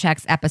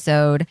Kuzumchek's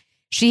episode.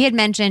 She had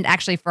mentioned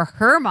actually for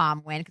her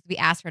mom win, because we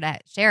asked her to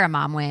share a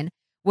mom win,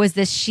 was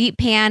this sheet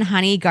pan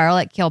honey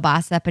garlic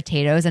kielbasa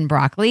potatoes and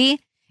broccoli.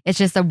 It's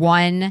just a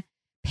one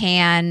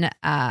pan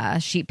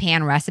sheet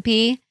pan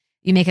recipe.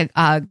 You make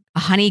a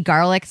honey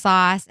garlic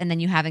sauce, and then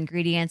you have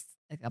ingredients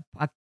like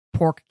a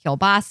pork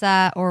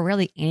kielbasa or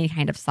really any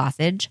kind of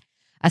sausage,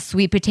 a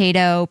sweet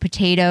potato,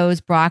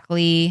 potatoes,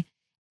 broccoli,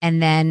 and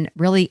then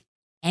really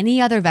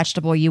any other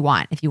vegetable you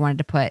want. If you wanted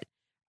to put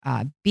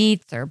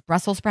beets or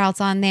Brussels sprouts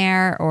on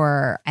there,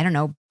 or I don't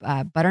know,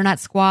 butternut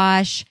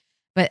squash.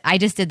 But I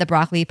just did the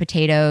broccoli,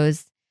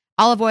 potatoes,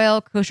 olive oil,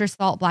 kosher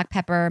salt, black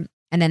pepper,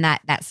 and then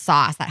that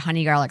sauce, that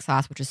honey garlic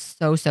sauce, which is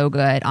so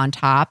good on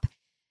top.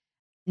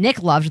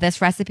 Nick loved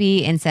this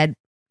recipe and said,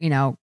 you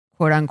know,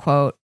 quote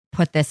unquote,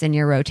 put this in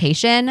your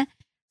rotation.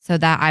 So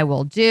that I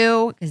will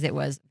do because it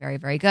was very,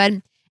 very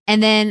good.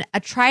 And then a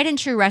tried and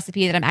true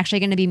recipe that I'm actually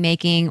going to be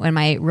making when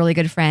my really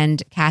good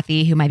friend,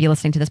 Kathy, who might be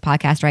listening to this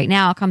podcast right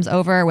now, comes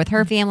over with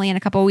her family in a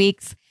couple of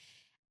weeks.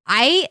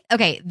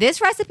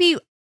 This recipe,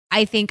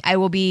 I think I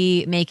will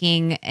be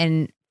making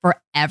in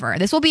forever.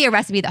 This will be a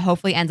recipe that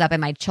hopefully ends up in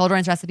my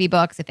children's recipe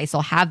books if they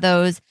still have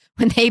those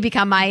when they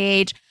become my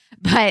age.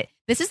 But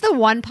this is the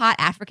one pot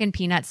African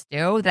peanut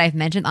stew that I've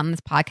mentioned on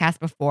this podcast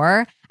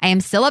before. I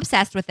am still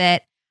obsessed with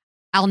it.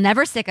 I'll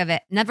never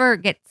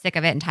get sick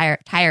of it and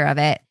tire of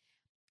it.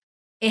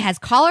 It has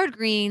collard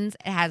greens.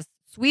 It has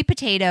sweet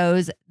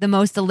potatoes, the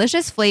most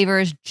delicious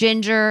flavors,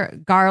 ginger,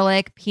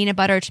 garlic, peanut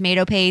butter,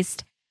 tomato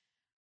paste.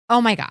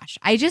 Oh my gosh.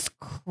 I just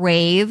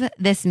crave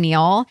this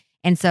meal.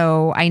 And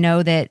so I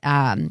know that,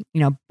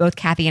 both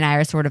Kathy and I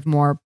are sort of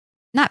more,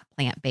 not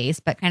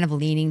plant-based, but kind of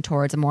leaning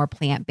towards a more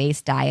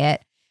plant-based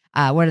diet.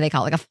 What do they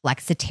call it? Like a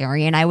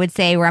flexitarian, I would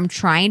say, where I'm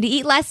trying to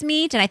eat less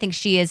meat. And I think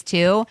she is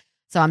too.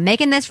 So I'm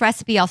making this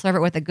recipe. I'll serve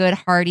it with a good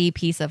hearty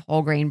piece of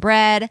whole grain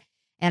bread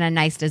and a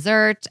nice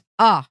dessert.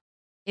 Oh,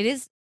 it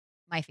is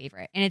my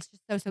favorite. And it's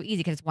just so easy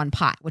because it's one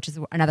pot, which is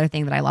another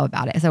thing that I love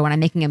about it. So when I'm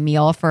making a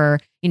meal for,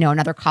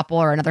 another couple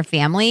or another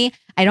family,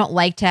 I don't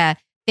like to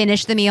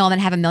finish the meal and then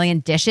have a million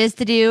dishes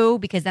to do,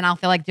 because then I'll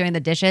feel like doing the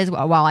dishes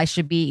while I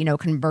should be,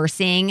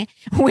 conversing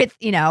with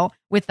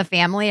the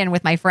family and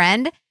with my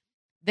friend.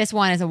 This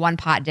one is a one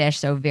pot dish.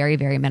 So very,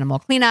 very minimal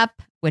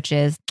cleanup, which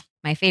is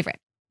my favorite.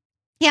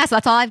 Yeah. So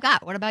that's all I've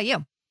got. What about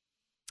you?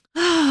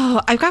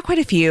 Oh, I've got quite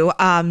a few.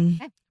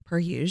 Per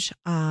usual.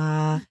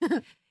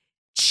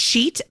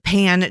 Sheet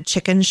pan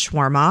chicken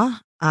shawarma.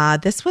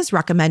 This was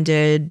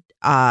recommended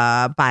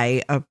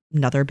by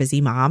another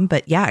busy mom,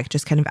 but yeah,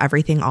 just kind of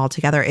everything all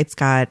together. It's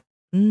got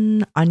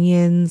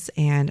onions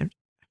and I'm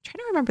trying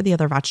to remember the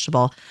other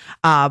vegetable.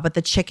 But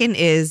the chicken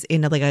is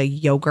in like a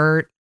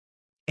yogurt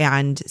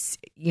and,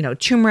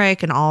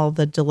 turmeric and all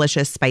the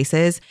delicious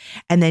spices.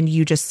 And then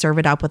you just serve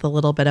it up with a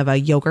little bit of a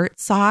yogurt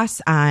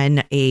sauce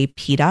on a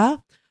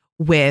pita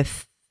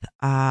with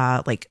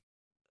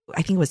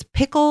I think it was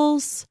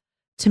pickles,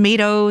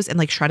 tomatoes, and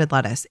like shredded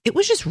lettuce. It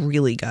was just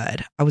really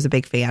good. I was a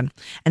big fan,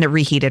 and it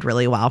reheated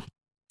really well.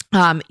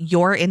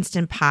 Your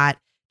Instant Pot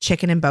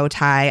chicken and bow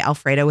tie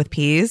Alfredo with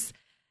peas.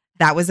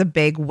 That was a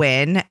big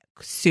win.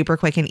 Super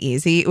quick and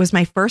easy. It was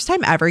my first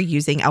time ever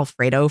using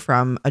Alfredo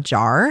from a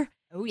jar.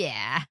 Oh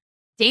yeah.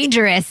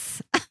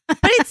 Dangerous. But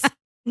it's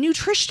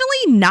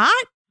nutritionally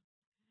not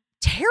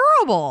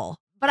terrible.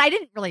 But I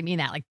didn't really mean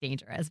that like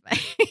dangerous, but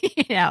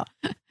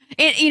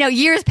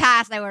years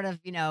past, I would have,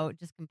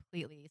 just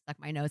completely stuck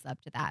my nose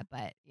up to that.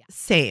 But yeah,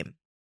 same.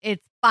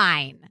 It's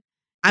fine.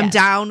 I'm Yes.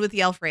 down with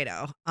the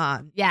Alfredo.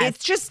 Yes.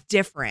 It's just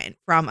different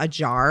from a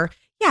jar.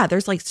 Yeah,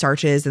 there's like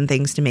starches and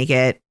things to make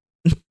it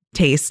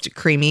taste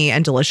creamy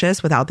and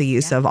delicious without the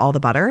use of all the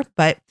butter.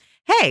 But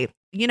hey,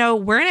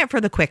 we're in it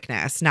for the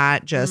quickness,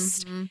 not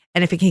just, and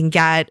if it can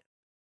get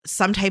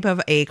some type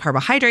of a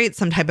carbohydrate,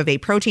 some type of a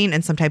protein,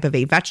 and some type of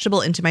a vegetable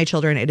into my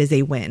children, it is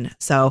a win.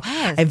 So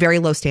Yes. I have very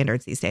low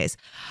standards these days.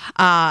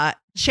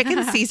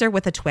 Chicken Caesar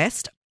with a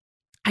twist.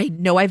 I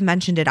know I've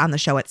mentioned it on the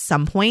show at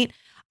some point.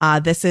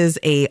 This is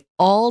a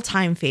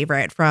all-time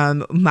favorite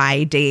from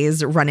my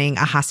days running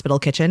a hospital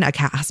kitchen, a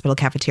hospital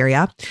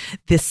cafeteria.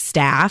 This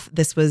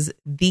was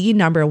the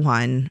number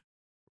one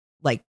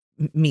like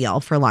meal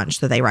for lunch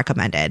that they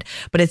recommended.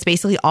 But it's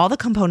basically all the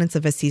components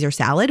of a Caesar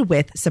salad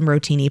with some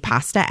rotini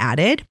pasta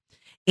added.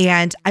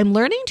 And I'm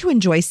learning to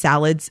enjoy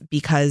salads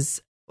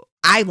because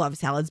I love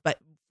salads, but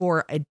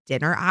for a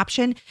dinner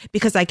option,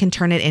 because I can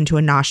turn it into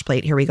a nosh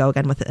plate. Here we go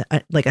again with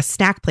a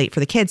snack plate for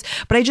the kids,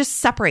 but I just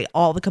separate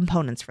all the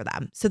components for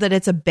them so that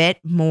it's a bit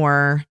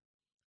more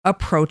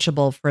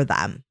approachable for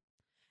them.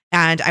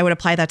 And I would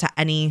apply that to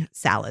any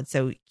salad.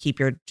 So keep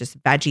your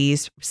just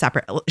veggies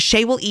separate.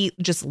 Shay will eat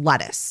just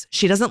lettuce.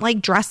 She doesn't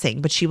like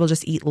dressing, but she will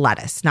just eat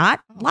lettuce.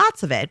 Not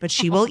lots of it, but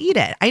she will eat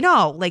it. I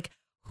know. Like,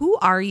 who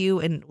are you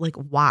and like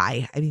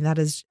why? I mean, that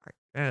is...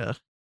 Ugh.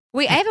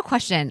 Wait, I have a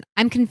question.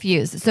 I'm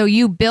confused. So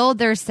you build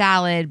their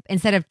salad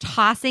instead of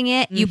tossing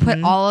it, you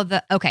put all of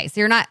the, okay, so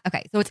you're not,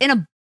 okay, so it's in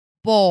a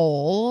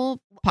bowl,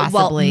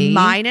 possibly.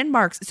 Well, mine and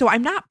Mark's. So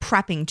I'm not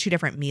prepping two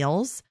different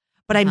meals,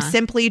 but I'm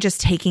simply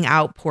just taking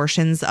out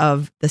portions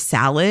of the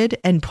salad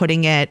and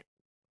putting it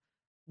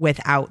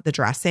without the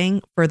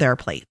dressing for their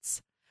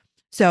plates.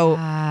 So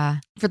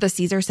for the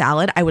Caesar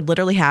salad, I would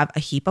literally have a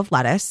heap of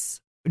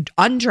lettuce,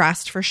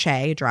 undressed for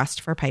Shay, dressed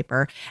for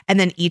Piper, and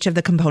then each of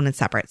the components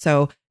separate.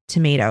 So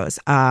tomatoes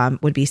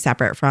would be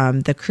separate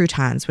from the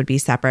croutons, would be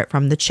separate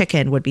from the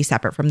chicken, would be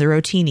separate from the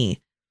rotini.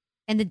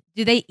 And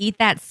do they eat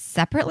that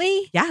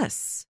separately?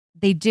 Yes.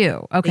 They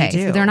do. Okay. They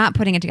do. So they're not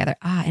putting it together.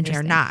 Interesting.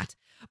 They're not.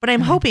 But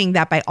I'm hoping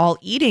that by all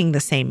eating the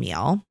same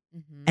meal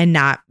and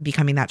not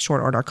becoming that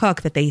short order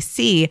cook, that they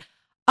see,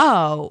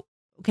 oh,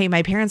 okay,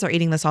 my parents are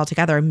eating this all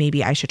together.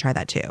 Maybe I should try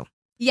that too.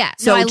 Yeah.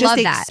 So I just love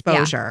the that.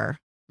 exposure.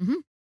 Yeah. Mm-hmm.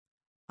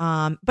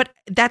 But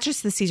that's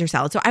just the Caesar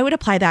salad. So I would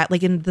apply that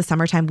like in the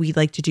summertime, we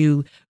like to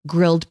do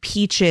grilled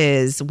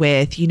peaches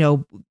with,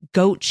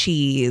 goat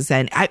cheese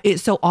and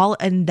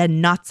then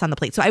nuts on the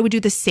plate. So I would do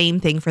the same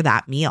thing for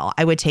that meal.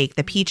 I would take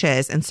the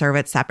peaches and serve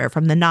it separate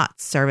from the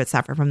nuts, serve it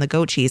separate from the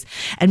goat cheese.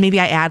 And maybe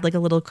I add like a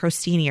little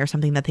crostini or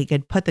something that they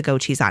could put the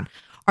goat cheese on.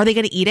 Are they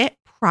going to eat it?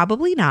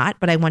 Probably not,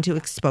 but I want to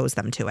expose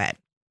them to it.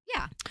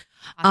 Yeah.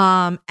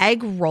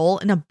 Egg roll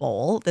in a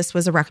bowl. This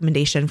was a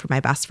recommendation from my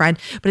best friend,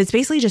 but it's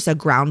basically just a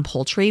ground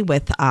poultry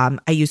with, I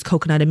use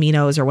coconut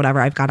aminos or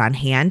whatever I've got on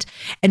hand.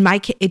 And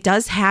it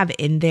does have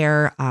in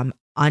there,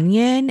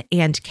 onion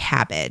and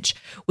cabbage,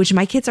 which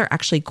my kids are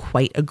actually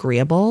quite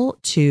agreeable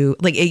to.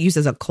 Like, it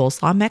uses a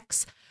coleslaw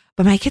mix,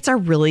 but my kids are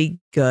really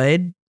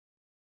good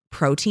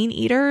protein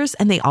eaters.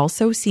 And they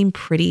also seem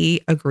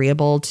pretty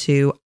agreeable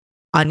to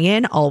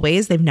onion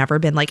always. They've never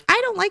been like, I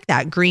don't like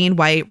that. Green,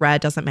 white, red,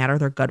 doesn't matter.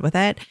 They're good with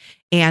it.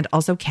 And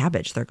also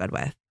cabbage they're good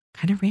with.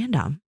 Kind of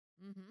random.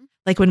 Mm-hmm.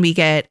 Like when we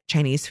get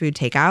Chinese food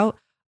takeout,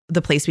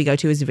 the place we go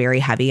to is very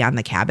heavy on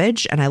the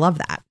cabbage. And I love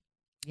that.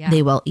 Yeah.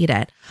 They will eat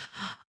it.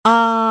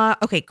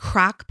 Okay.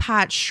 Crock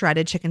pot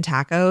shredded chicken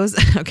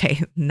tacos.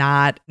 Okay.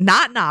 Not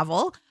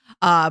novel,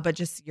 but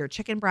just your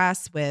chicken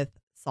breasts with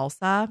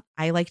salsa.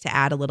 I like to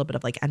add a little bit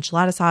of like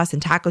enchilada sauce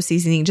and taco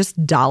seasoning,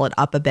 just doll it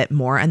up a bit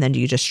more. And then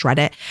you just shred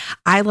it.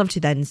 I love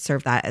to then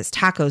serve that as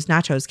tacos,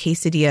 nachos,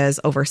 quesadillas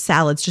over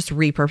salads, just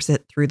repurpose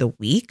it through the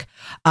week.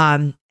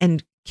 And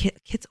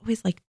kids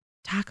always like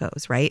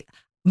tacos, right?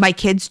 My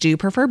kids do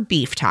prefer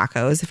beef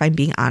tacos, if I'm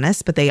being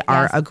honest, but they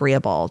are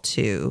agreeable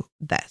to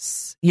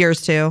this.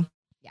 Yours too?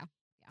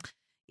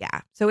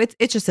 Yeah. So it's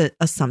just a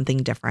something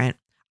different.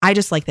 I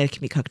just like that it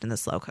can be cooked in the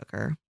slow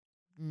cooker.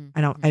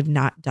 I've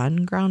not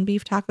done ground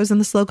beef tacos in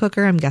the slow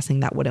cooker. I'm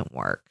guessing that wouldn't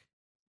work.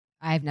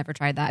 I've never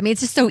tried that. I mean,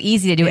 it's just so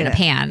easy to do it in a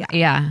pan.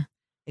 Yeah.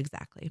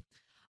 Exactly.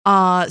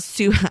 I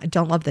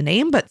don't love the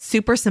name, but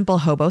super simple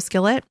hobo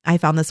skillet. I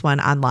found this one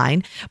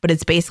online, but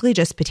it's basically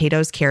just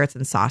potatoes, carrots,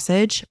 and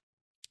sausage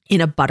in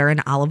a butter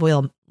and olive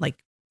oil.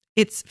 Like,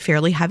 it's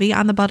fairly heavy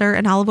on the butter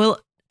and olive oil.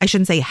 I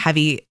shouldn't say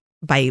heavy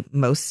by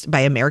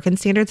American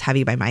standards,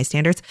 heavy by my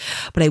standards,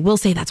 but I will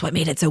say that's what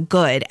made it so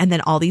good. And then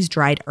all these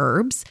dried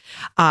herbs.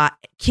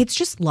 Kids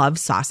just love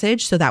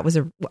sausage, so that was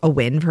a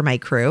win for my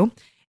crew.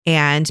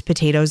 And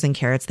potatoes and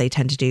carrots they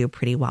tend to do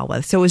pretty well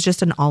with. So it was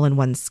just an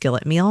all-in-one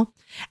skillet meal.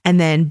 And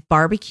then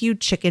barbecue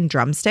chicken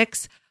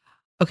drumsticks.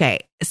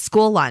 Okay,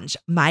 school lunch.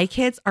 My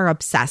kids are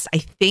obsessed. I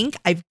think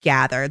I've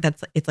gathered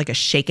it's like a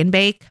shake and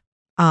bake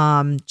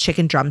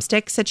chicken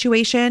drumstick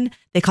situation.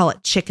 They call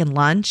it chicken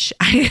lunch.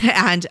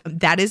 And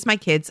that is my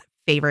kids'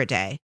 favorite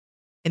day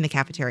in the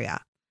cafeteria.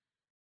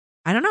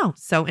 I don't know.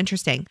 So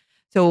interesting.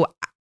 So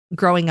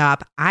growing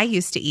up, I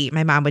used to eat,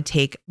 my mom would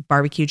take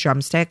barbecue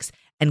drumsticks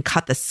and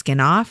cut the skin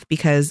off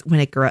because when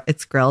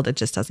it's grilled, it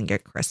just doesn't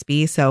get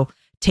crispy. So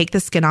take the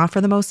skin off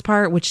for the most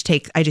part,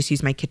 I just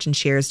use my kitchen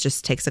shears,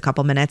 just takes a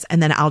couple minutes.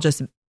 And then I'll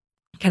just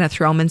kind of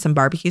throw them in some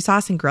barbecue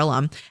sauce and grill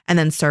them and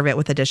then serve it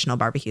with additional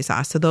barbecue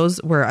sauce. So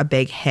those were a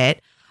big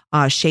hit.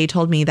 Shay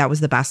told me that was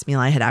the best meal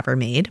I had ever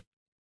made.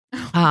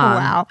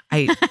 Wow.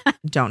 I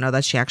don't know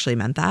that she actually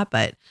meant that,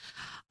 but,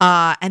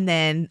 and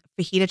then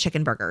fajita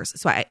chicken burgers.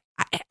 So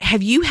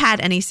have you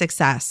had any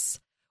success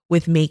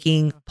with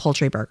making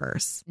poultry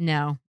burgers?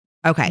 No.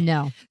 Okay.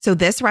 No. So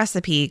this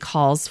recipe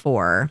calls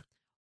for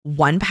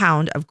 1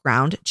 pound of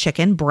ground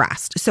chicken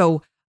breast.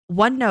 So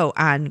one note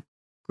on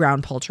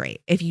ground poultry.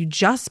 If you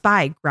just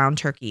buy ground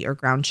turkey or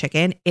ground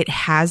chicken, it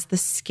has the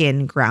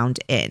skin ground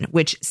in,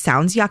 which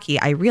sounds yucky,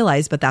 I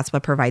realize, but that's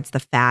what provides the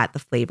fat, the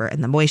flavor,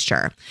 and the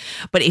moisture.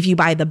 But if you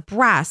buy the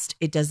breast,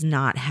 it does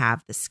not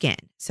have the skin.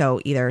 So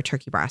either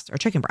turkey breast or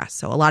chicken breast.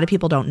 So a lot of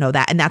people don't know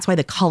that. And that's why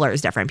the color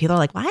is different. People are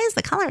like, why is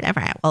the color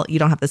different? Well, you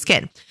don't have the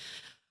skin.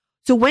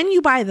 So when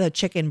you buy the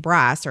chicken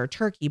breast or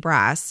turkey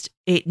breast,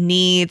 it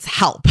needs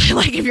help.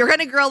 Like if you're going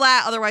to grill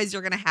that, otherwise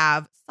you're going to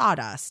have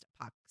sawdust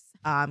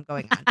pucks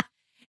going on.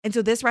 And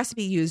so this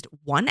recipe used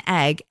 1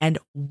 egg and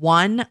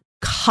 1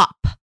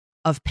 cup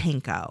of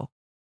panko.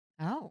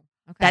 Oh,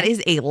 okay. That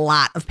is a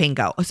lot of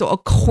panko. So a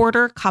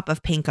 1/4 cup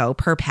of panko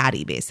per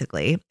patty,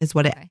 basically, is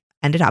what it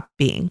ended up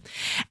being.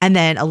 And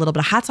then a little bit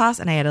of hot sauce.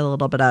 And I added a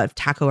little bit of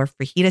taco or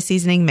fajita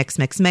seasoning. Mix,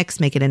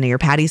 make it into your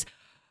patties.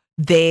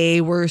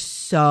 They were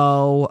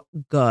so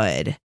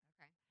good.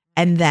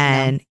 And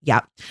then,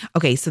 yep.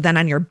 Okay. So then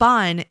on your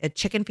bun, a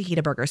chicken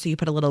fajita burger. So you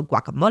put a little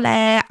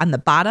guacamole on the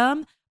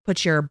bottom,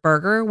 put your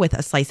burger with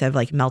a slice of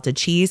like melted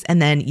cheese,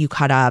 and then you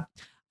cut up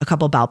a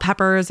couple bell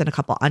peppers and a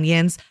couple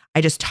onions.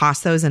 I just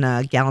toss those in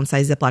a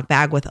gallon-sized Ziploc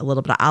bag with a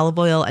little bit of olive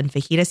oil and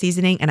fajita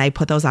seasoning, and I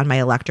put those on my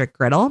electric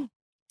griddle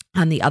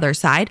on the other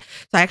side.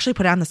 So I actually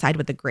put it on the side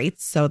with the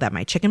grates so that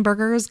my chicken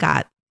burgers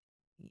got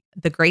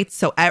the grates.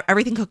 So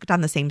everything cooked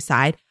on the same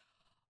side.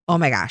 Oh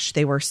my gosh,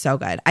 they were so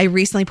good. I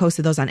recently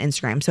posted those on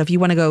Instagram. So if you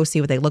want to go see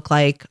what they look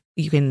like,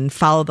 you can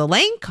follow the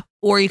link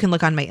or you can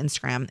look on my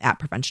Instagram at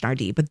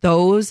PreventionRD. But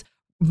those,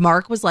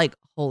 Mark was like,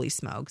 holy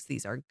smokes,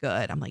 these are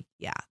good. I'm like,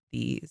 yeah,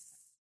 these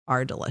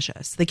are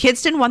delicious. The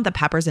kids didn't want the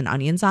peppers and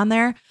onions on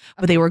there,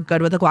 but they were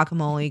good with the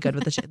guacamole, good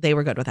with the, they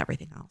were good with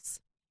everything else.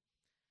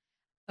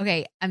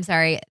 Okay, I'm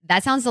sorry.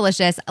 That sounds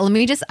delicious. Let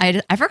me just,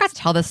 I forgot to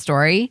tell this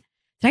story.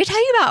 Did I tell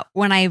you about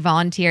when I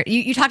volunteered?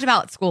 You talked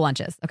about school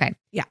lunches. Okay.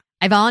 Yeah.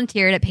 I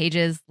volunteered at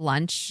Paige's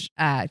lunch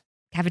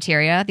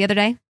cafeteria the other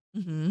day.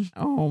 Mm-hmm.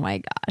 Oh my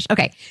gosh.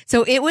 Okay.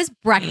 So it was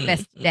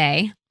breakfast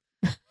day.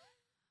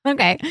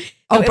 Okay.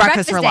 Oh, So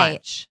breakfast for day.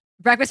 lunch.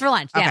 Breakfast for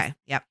lunch. Yes. Okay.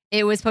 Yep.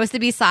 It was supposed to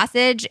be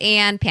sausage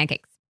and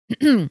pancakes.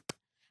 I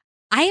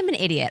am an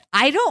idiot.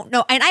 I don't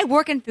know. And I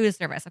work in food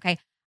service. Okay.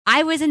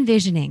 I was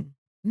envisioning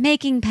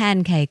making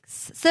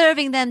pancakes,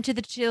 serving them to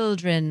the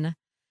children,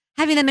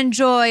 having them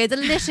enjoy a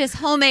delicious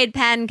homemade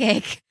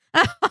pancake.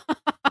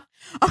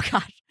 Oh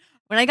gosh.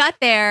 When I got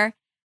there,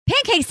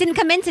 pancakes didn't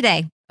come in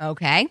today.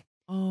 Okay.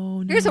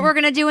 Oh, no. Here's what we're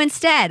going to do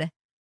instead.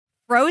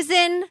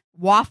 Frozen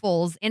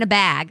waffles in a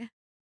bag.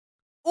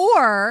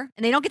 And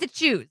they don't get to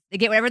choose. They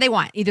get whatever they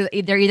want. They're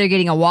either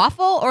getting a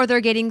waffle or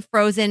they're getting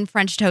frozen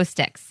French toast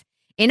sticks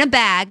in a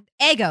bag.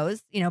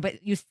 Eggos,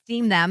 but you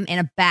steam them in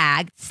a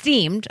bag.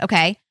 Steamed,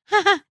 okay.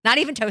 Not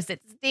even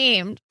toasted,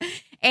 steamed.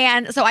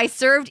 And so I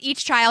served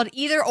each child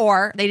either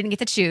or. They didn't get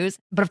to choose.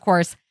 But of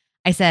course,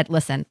 I said,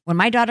 listen, when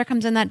my daughter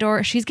comes in that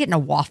door, she's getting a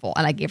waffle.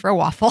 And I gave her a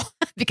waffle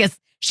because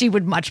she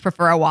would much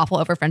prefer a waffle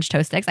over French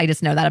toast sticks. I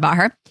just know that about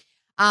her.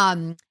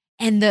 And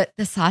the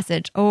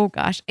sausage, oh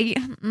gosh.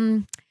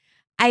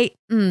 I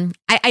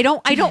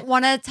don't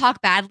want to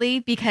talk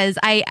badly because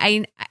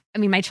I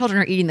mean, my children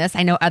are eating this.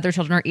 I know other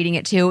children are eating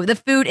it too. The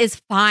food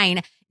is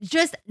fine,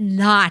 just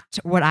not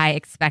what I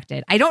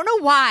expected. I don't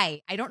know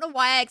why.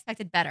 I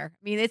expected better.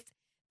 I mean,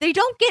 they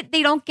don't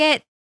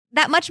get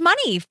that much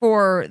money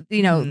for,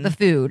 the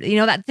food,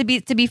 that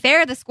to be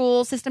fair, the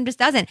school system just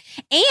doesn't.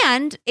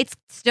 And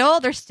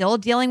they're still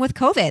dealing with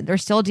COVID. They're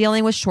still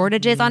dealing with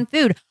shortages on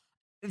food.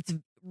 It's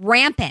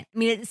rampant. I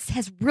mean, it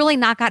has really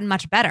not gotten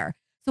much better.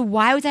 So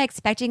why was I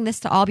expecting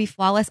this to all be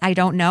flawless? I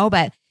don't know,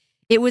 but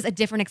it was a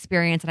different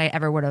experience than I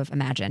ever would have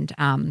imagined.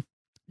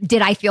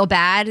 Did I feel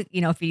bad,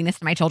 feeding this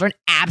to my children?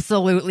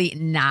 Absolutely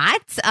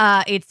not.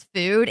 It's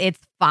food. It's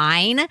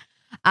fine.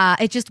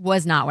 It just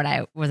was not what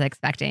I was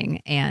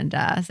expecting. And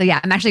so, yeah,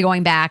 I'm actually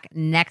going back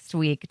next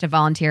week to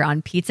volunteer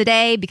on pizza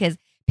day because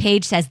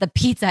Paige says the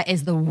pizza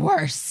is the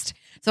worst.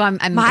 So I'm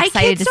My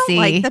excited kids to see.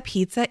 don't like the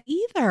pizza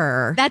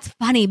either. That's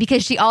funny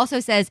because she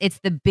also says it's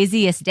the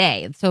busiest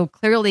day. So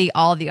clearly not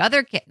all the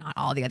other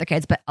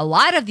kids, but a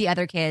lot of the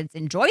other kids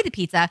enjoy the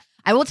pizza.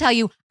 I will tell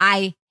you,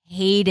 I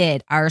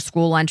hated our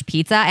school lunch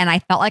pizza and I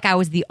felt like I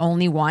was the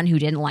only one who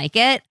didn't like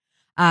it.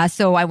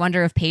 So I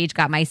wonder if Paige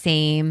got my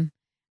same,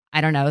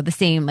 I don't know, the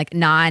same like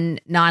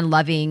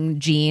non-loving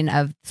gene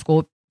of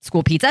school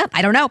pizza.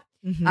 I don't know.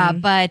 Mm-hmm.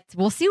 But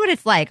we'll see what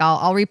it's like.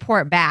 I'll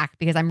report back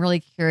because I'm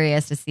really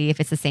curious to see if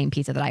it's the same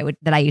pizza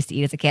that I used to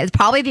eat as a kid. It's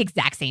probably the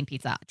exact same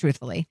pizza,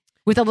 truthfully,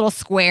 with a little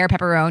square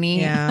pepperoni.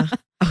 Yeah.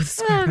 Oh, the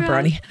square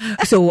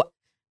pepperoni. So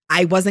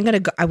I wasn't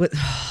going to go.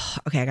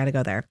 Okay, I got to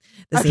go there.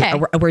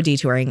 We're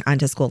detouring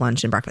onto school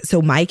lunch and breakfast.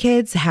 So my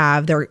kids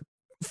have their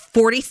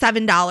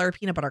 $47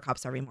 peanut butter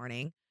cups every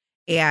morning.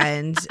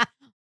 And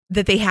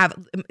that they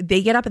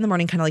get up in the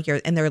morning kind of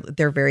like and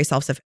they're very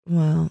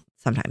well,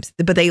 sometimes,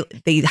 but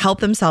they help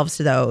themselves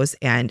to those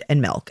and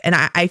milk. And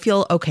I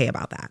feel okay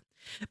about that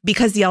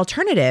because the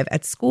alternative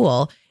at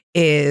school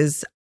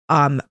is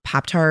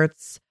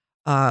Pop-Tarts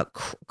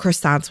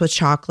croissants with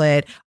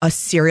chocolate, a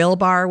cereal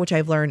bar, which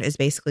I've learned is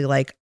basically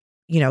like,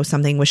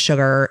 something with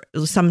sugar,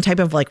 some type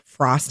of like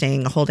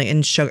frosting holding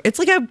in sugar. It's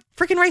like a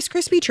freaking Rice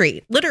Krispie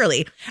treat,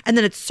 literally. And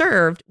then it's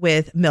served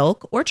with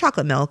milk or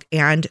chocolate milk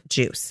and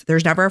juice.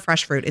 There's never a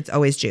fresh fruit. It's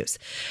always juice.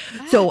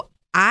 Wow. So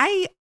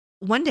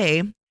one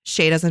day,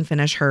 Shay doesn't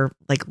finish her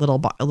like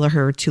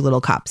her 2 little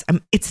cups.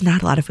 It's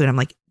not a lot of food. I'm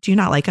like, do you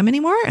not like them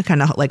anymore? I'm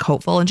kind of like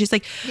hopeful. And she's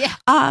like, yeah,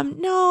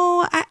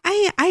 no,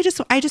 I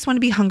just want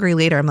to be hungry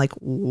later. I'm like,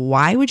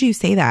 why would you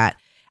say that?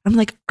 I'm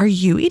like, are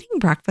you eating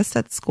breakfast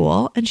at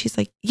school? And she's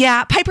like,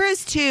 yeah, Piper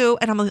is too.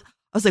 And I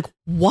was like,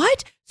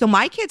 what? So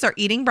my kids are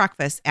eating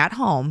breakfast at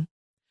home,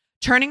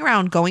 turning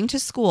around, going to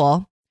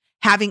school,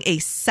 having a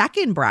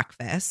second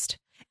breakfast.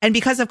 And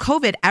because of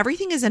COVID,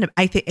 everything is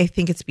I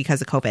think it's because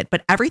of COVID,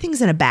 but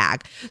everything's in a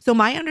bag. So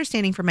my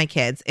understanding for my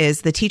kids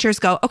is the teachers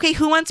go, okay,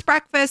 who wants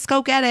breakfast?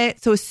 Go get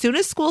it. So as soon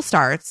as school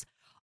starts,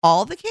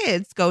 all the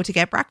kids go to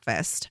get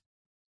breakfast,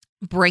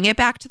 bring it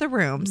back to the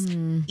rooms,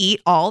 eat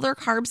all their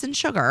carbs and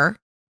sugar.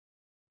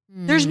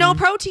 There's no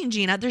protein,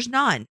 Gina. There's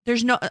none.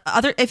 There's no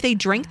other. If they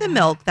drink the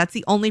milk, that's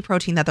the only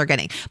protein that they're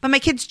getting. But my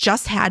kids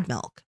just had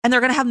milk and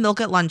they're going to have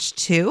milk at lunch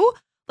too.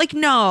 Like,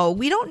 no,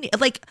 we don't need,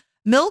 like,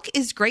 milk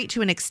is great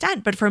to an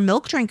extent, but for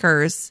milk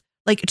drinkers,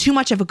 like, too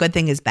much of a good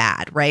thing is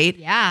bad, right?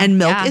 Yeah. And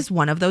milk is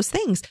one of those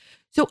things.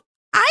 So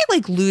I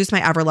like lose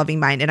my ever loving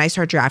mind and I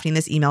start drafting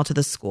this email to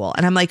the school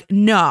and I'm like,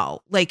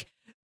 no, like,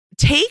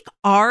 take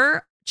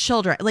our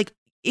children. Like,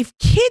 if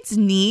kids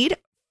need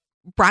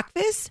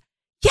breakfast,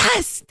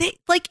 yes,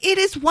 it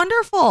is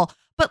wonderful.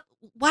 But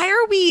why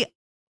are we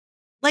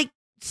like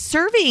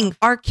serving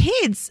our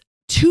kids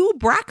 2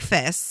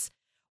 breakfasts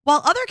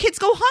while other kids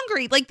go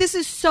hungry? Like, this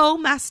is so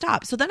messed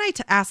up. So then I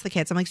ask the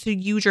kids, I'm like, so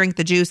you drink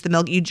the juice, the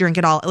milk, you drink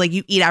it all, like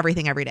you eat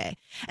everything every day.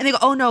 And they go,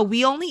 oh no,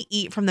 we only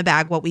eat from the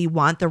bag what we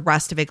want. The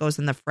rest of it goes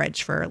in the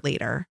fridge for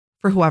later,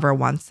 for whoever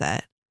wants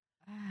it.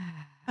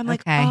 I'm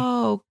like, okay.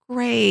 Oh,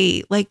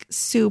 great. Like,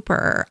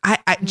 super.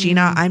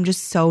 Gina, I'm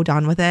just so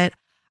done with it.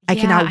 I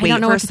cannot wait I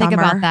don't know for what to summer.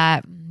 think about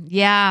that.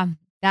 Yeah,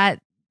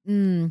 that.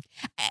 I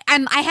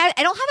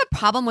don't have a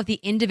problem with the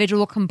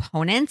individual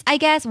components. I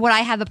guess what I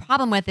have a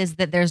problem with is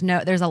that there's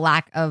a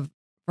lack of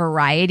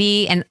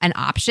variety and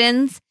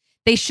options.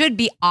 They should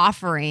be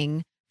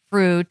offering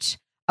fruit,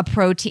 a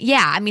protein.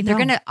 Yeah, I mean, they're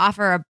going to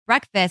offer a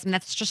breakfast, and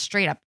that's just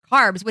straight up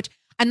carbs. Which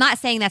I'm not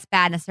saying that's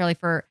bad necessarily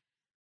for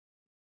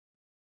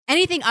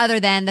anything other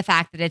than the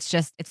fact that it's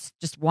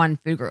just one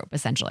food group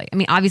essentially. I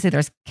mean, obviously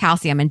there's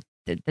calcium in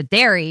the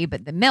dairy,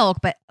 but the milk,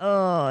 but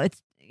I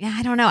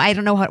don't know. I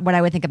don't know what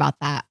I would think about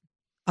that.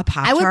 A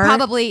Pop-Tart? I would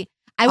probably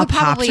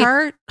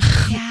Pop-Tart?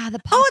 Yeah, the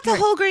Pop-Tart. Oh, it's a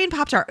whole grain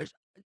Pop-Tart.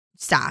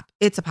 Stop.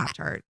 It's a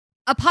Pop-Tart.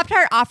 A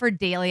Pop-Tart offered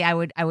daily, I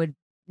would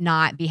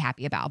not be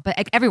happy about. But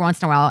like, every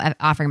once in a while,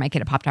 offering my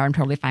kid a Pop-Tart, I'm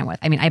totally fine with.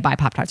 I mean, I buy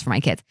Pop-Tarts for my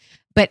kids.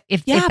 But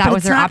if that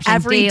was their option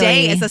every daily,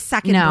 day is a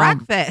second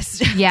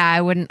breakfast. Yeah,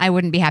 I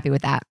wouldn't be happy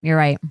with that. You're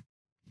right.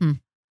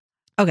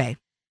 Okay.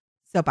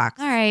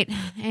 Soapbox. All right.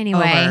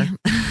 Anyway,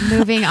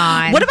 moving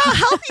on. What about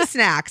healthy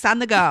snacks on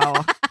the go?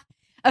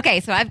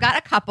 Okay, so I've got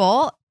a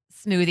couple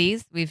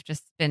smoothies. We've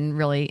just been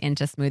really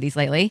into smoothies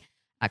lately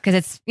because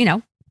it's,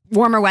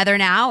 warmer weather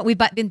now. We've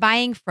been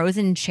buying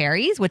frozen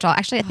cherries, which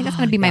I think that's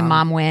going to be my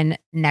mom win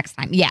next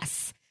time.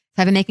 Yes.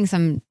 So I've been making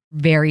some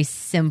very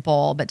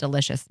simple but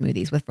delicious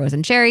smoothies with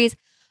frozen cherries.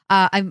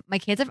 My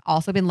kids have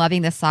also been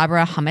loving the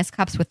Sabra hummus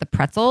cups with the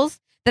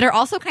pretzels that are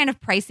also kind of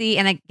pricey,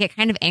 and I get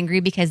kind of angry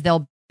because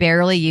they'll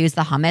barely use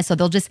the hummus. So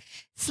they'll just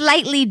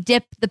slightly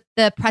dip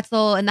the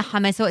pretzel in the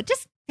hummus. So it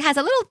just has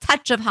a little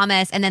touch of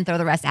hummus and then throw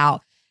the rest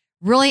out.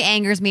 Really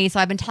angers me. So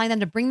I've been telling them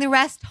to bring the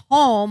rest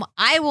home.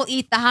 I will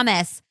eat the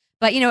hummus.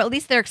 But, at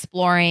least they're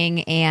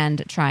exploring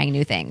and trying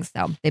new things.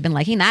 So they've been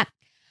liking that.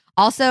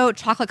 Also,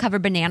 chocolate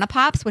covered banana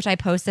pops, which I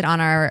posted on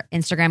our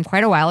Instagram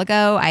quite a while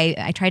ago.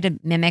 I tried to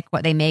mimic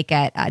what they make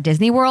at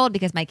Disney World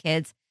because my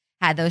kids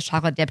had those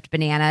chocolate dipped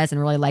bananas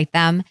and really liked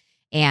them.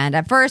 And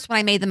at first, when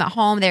I made them at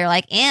home, they were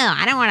like, ew,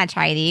 I don't want to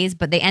try these.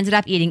 But they ended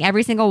up eating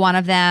every single one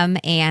of them.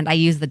 And I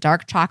used the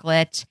dark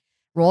chocolate,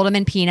 rolled them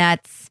in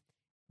peanuts.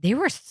 They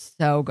were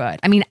so good.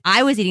 I mean,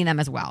 I was eating them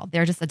as well.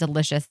 They're just a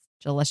delicious,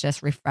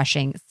 delicious,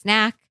 refreshing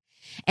snack.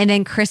 And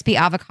then crispy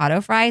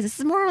avocado fries. This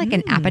is more like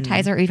an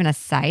appetizer or even a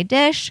side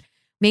dish.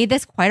 Made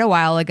this quite a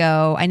while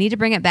ago. I need to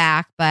bring it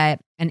back, but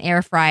an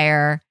air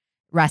fryer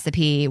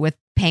recipe with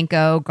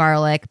panko,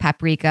 garlic,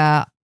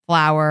 paprika,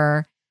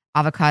 flour,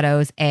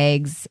 avocados,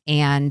 eggs,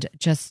 and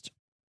just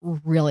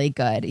really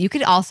good. You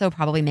could also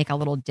probably make a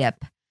little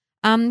dip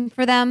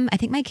for them. I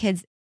think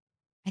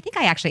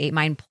I actually ate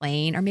mine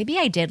plain, or maybe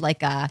I did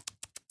like a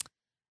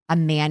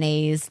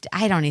mayonnaise.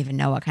 I don't even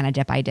know what kind of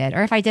dip I did,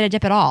 or if I did a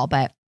dip at all,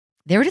 but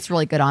they were just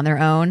really good on their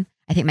own.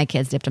 I think my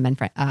kids dipped them in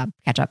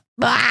ketchup.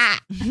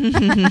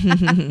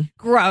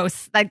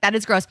 Gross. Like, that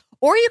is gross.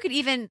 Or you could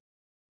even,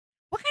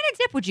 what kind of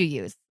dip would you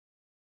use?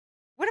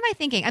 What am I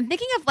thinking? I'm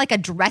thinking of like a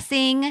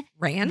dressing.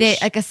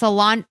 Ranch? Like a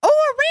salon.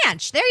 Oh, a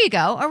ranch. There you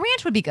go. A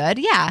ranch would be good.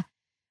 Yeah.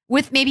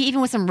 With maybe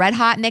even with some Red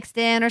Hot mixed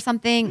in or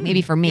something.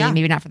 Maybe for me,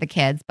 maybe not for the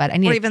kids, but I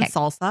need or even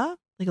salsa.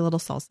 Like a little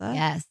salsa?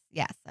 Yes.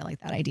 Yes. I like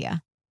that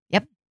idea.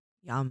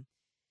 Yum.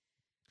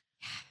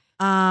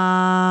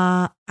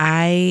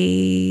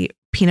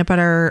 Peanut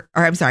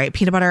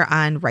butter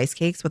on rice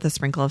cakes with a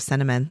sprinkle of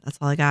cinnamon. That's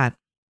all I got.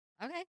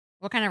 Okay.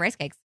 What kind of rice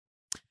cakes?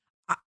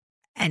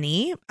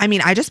 Any? I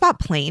mean, I just bought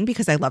plain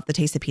because I love the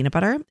taste of peanut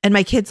butter, and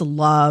my kids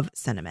love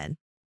cinnamon.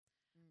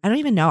 I don't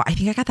even know. I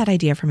think I got that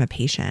idea from a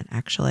patient,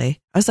 actually.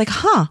 I was like,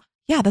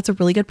 yeah, that's a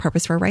really good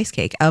purpose for a rice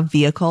cake, a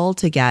vehicle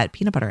to get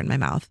peanut butter in my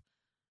mouth.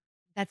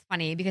 That's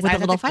funny because With I a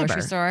was little at the grocery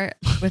fiber. store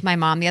with my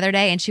mom the other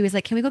day and she was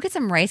like, can we go get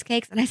some rice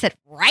cakes? And I said,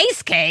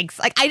 rice cakes?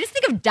 Like, I just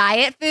think of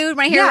diet food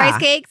when I hear Yeah. rice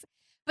cakes.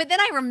 But then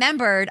I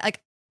remembered,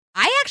 like,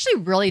 I actually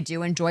really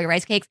do enjoy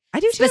rice cakes, I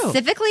do too.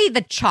 specifically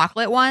the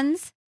chocolate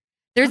ones.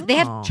 They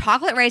have Oh.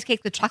 chocolate rice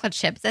cakes with chocolate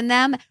chips in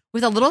them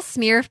with a little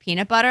smear of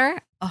peanut butter.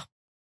 Oh.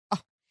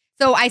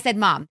 So I said,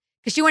 Mom,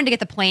 because she wanted to get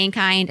the plain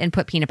kind and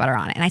put peanut butter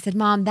on it. And I said,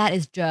 Mom, that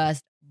is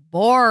just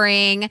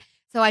boring.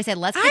 So I said,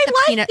 let's get the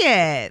I peanut. like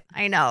it.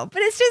 I know,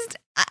 but it's just,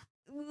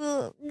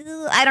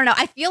 I don't know.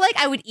 I feel like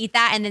I would eat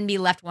that and then be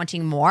left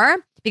wanting more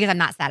because I'm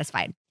not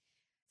satisfied.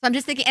 So I'm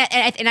just thinking,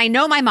 and I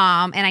know my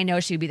mom, and I know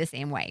she would be the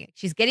same way.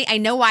 I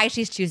know why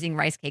she's choosing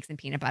rice cakes and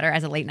peanut butter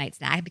as a late night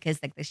snack because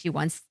like she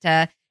wants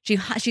to,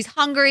 she's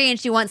hungry and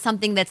she wants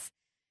something that's,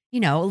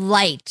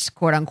 light,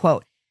 quote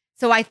unquote.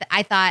 So I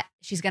thought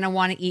she's going to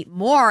want to eat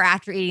more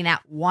after eating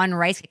that one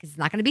rice cake because it's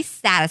not going to be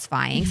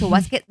satisfying. So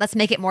let's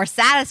make it more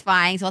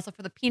satisfying. So also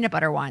for the peanut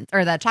butter ones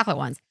or the chocolate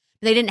ones,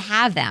 but they didn't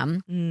have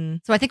them.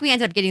 So I think we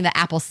ended up getting the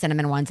apple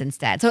cinnamon ones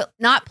instead. So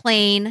not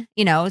plain,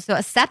 so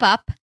a step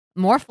up,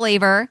 more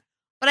flavor,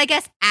 but I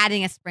guess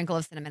adding a sprinkle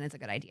of cinnamon is a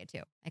good idea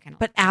too. I kind of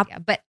But like that idea.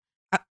 But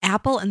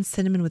apple and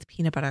cinnamon with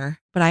peanut butter.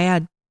 But I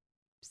add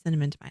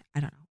cinnamon to my, I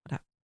don't know.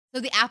 What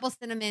so the apple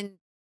cinnamon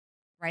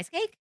rice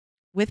cake?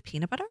 with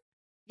peanut butter?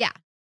 Yeah.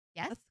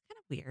 Yes. That's kind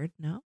of weird.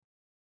 No?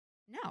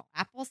 No,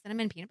 apple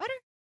cinnamon peanut butter?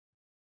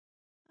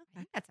 I Okay.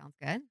 think that sounds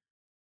good.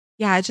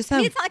 Yeah, it just I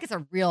mean, it's not like it's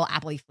a real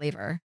apple-y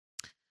flavor.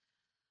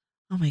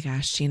 oh my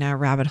gosh, Gina,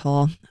 rabbit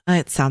hole.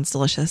 It sounds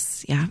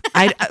delicious. Yeah.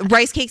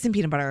 Rice cakes and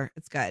peanut butter.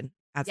 It's good.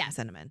 Add some Yes.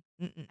 cinnamon.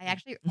 Mm-mm. I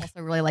actually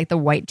also really like the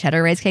white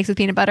cheddar rice cakes with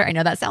peanut butter. I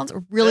know that sounds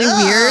really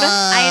weird.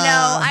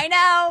 I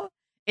know.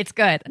 It's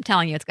good. I'm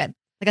telling you, it's good.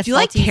 Like a Do you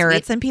like salty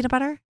carrots sweet- and peanut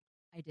butter?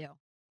 I do.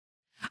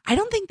 I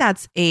don't think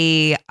that's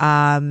a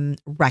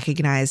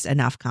recognized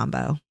enough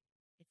combo.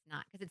 It's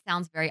not because it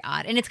sounds very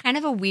odd, and it's kind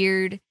of a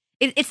weird.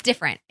 It's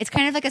different. It's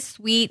kind of like a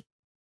sweet.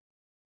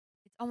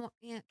 It's almost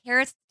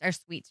carrots are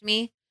sweet to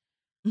me.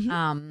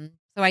 Mhm.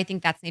 So I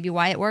think that's maybe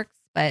why it works.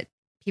 But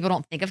people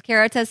don't think of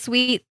carrots as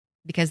sweet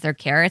because they're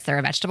carrots. They're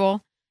a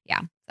vegetable.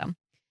 Yeah. So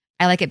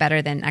I like it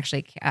better than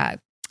actually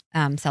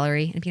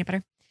celery and peanut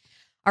butter.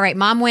 All right,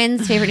 Mom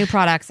wins favorite new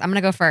products. I'm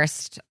gonna go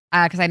first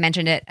because I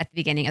mentioned it at the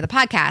beginning of the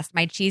podcast.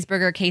 My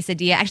cheeseburger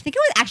quesadilla. I think it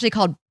was actually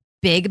called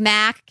Big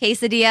Mac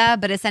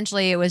quesadilla, but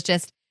essentially it was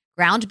just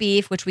ground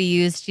beef, which we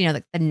used,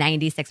 the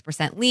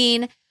 96%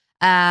 lean,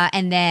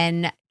 and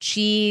then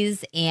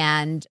cheese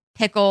and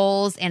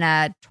pickles in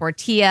a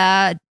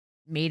tortilla.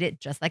 Made it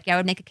just like I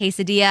would make a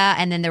quesadilla,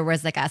 and then there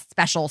was like a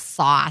special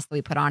sauce that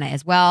we put on it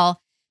as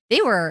well.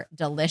 They were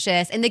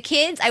delicious, and the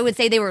kids, I would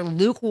say they were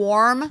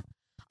lukewarm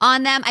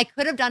on them. I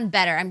could have done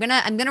better. I'm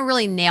gonna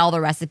really nail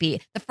the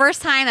recipe. The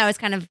first time I was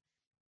kind of,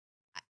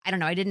 I don't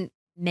know, I didn't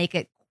make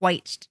it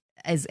quite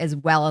as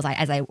well as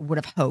I would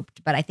have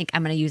hoped, but I think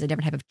I'm gonna use a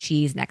different type of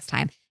cheese next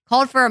time.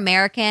 Called for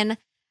American.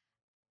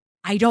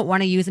 I don't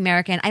want to use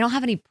American. I don't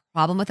have any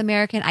problem with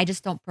American. I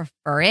just don't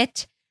prefer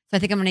it. So I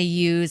think I'm gonna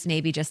use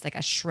maybe just like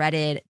a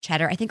shredded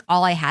cheddar. I think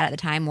all I had at the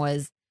time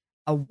was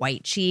a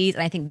white cheese,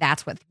 and I think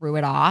that's what threw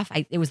it off.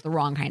 It was the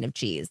wrong kind of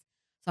cheese.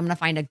 So I'm going to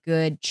find a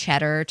good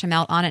cheddar to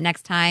melt on it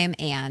next time.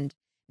 And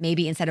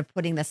maybe instead of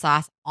putting the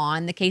sauce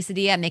on the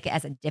quesadilla, make it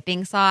as a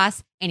dipping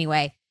sauce.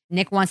 Anyway,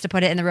 Nick wants to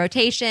put it in the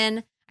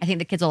rotation. I think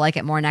the kids will like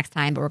it more next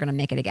time, but we're going to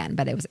make it again.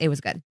 But it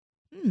was good.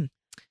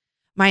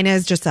 Mine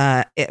is just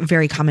a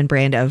very common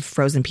brand of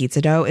frozen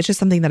pizza dough. It's just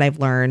something that I've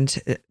learned.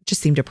 It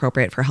just seemed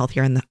appropriate for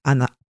healthier in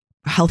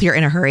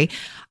a hurry.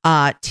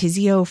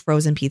 Tizio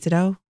frozen pizza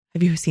dough.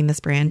 Have you seen this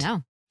brand?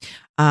 No.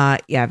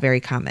 Yeah, very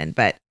common,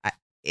 but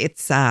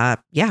it's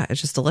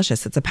just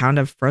delicious. It's a pound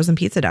of frozen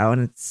pizza dough,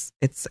 and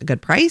it's a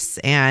good price,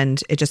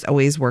 and it just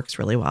always works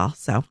really well.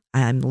 So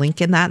I'm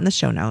linking that in the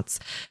show notes.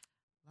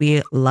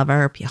 We love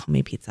our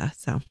homemade pizza,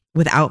 so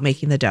without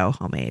making the dough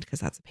homemade, because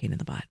that's a pain in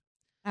the butt.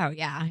 Oh,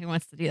 yeah. Who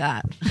wants to do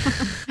that?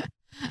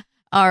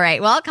 All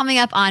right. Well, coming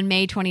up on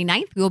May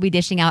 29th, we will be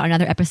dishing out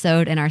another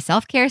episode in our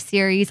self-care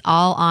series,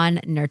 all on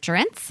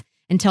nurturance.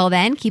 Until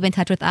then, keep in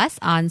touch with us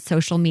on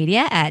social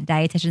media at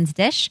Dietitian's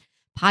Dish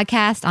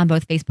podcast on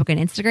both Facebook and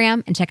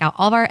Instagram, and check out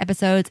all of our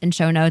episodes and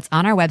show notes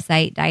on our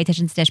website,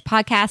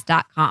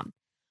 dietitiansdishpodcast.com.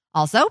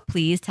 Also,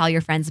 please tell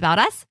your friends about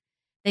us.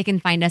 They can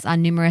find us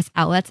on numerous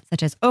outlets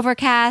such as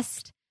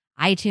Overcast,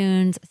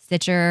 iTunes,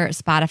 Stitcher,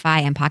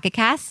 Spotify, and Pocket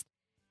Cast.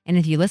 And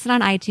if you listen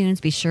on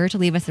iTunes, be sure to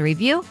leave us a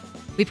review.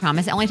 We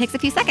promise it only takes a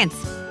few seconds.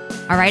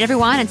 All right,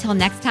 everyone. Until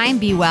next time,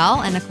 be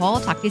well. And Nicole,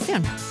 talk to you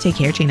soon. Take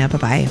care, Gina.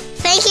 Bye-bye.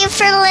 Thank you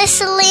for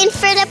listening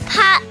for the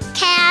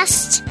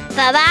podcast.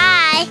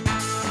 Bye-bye.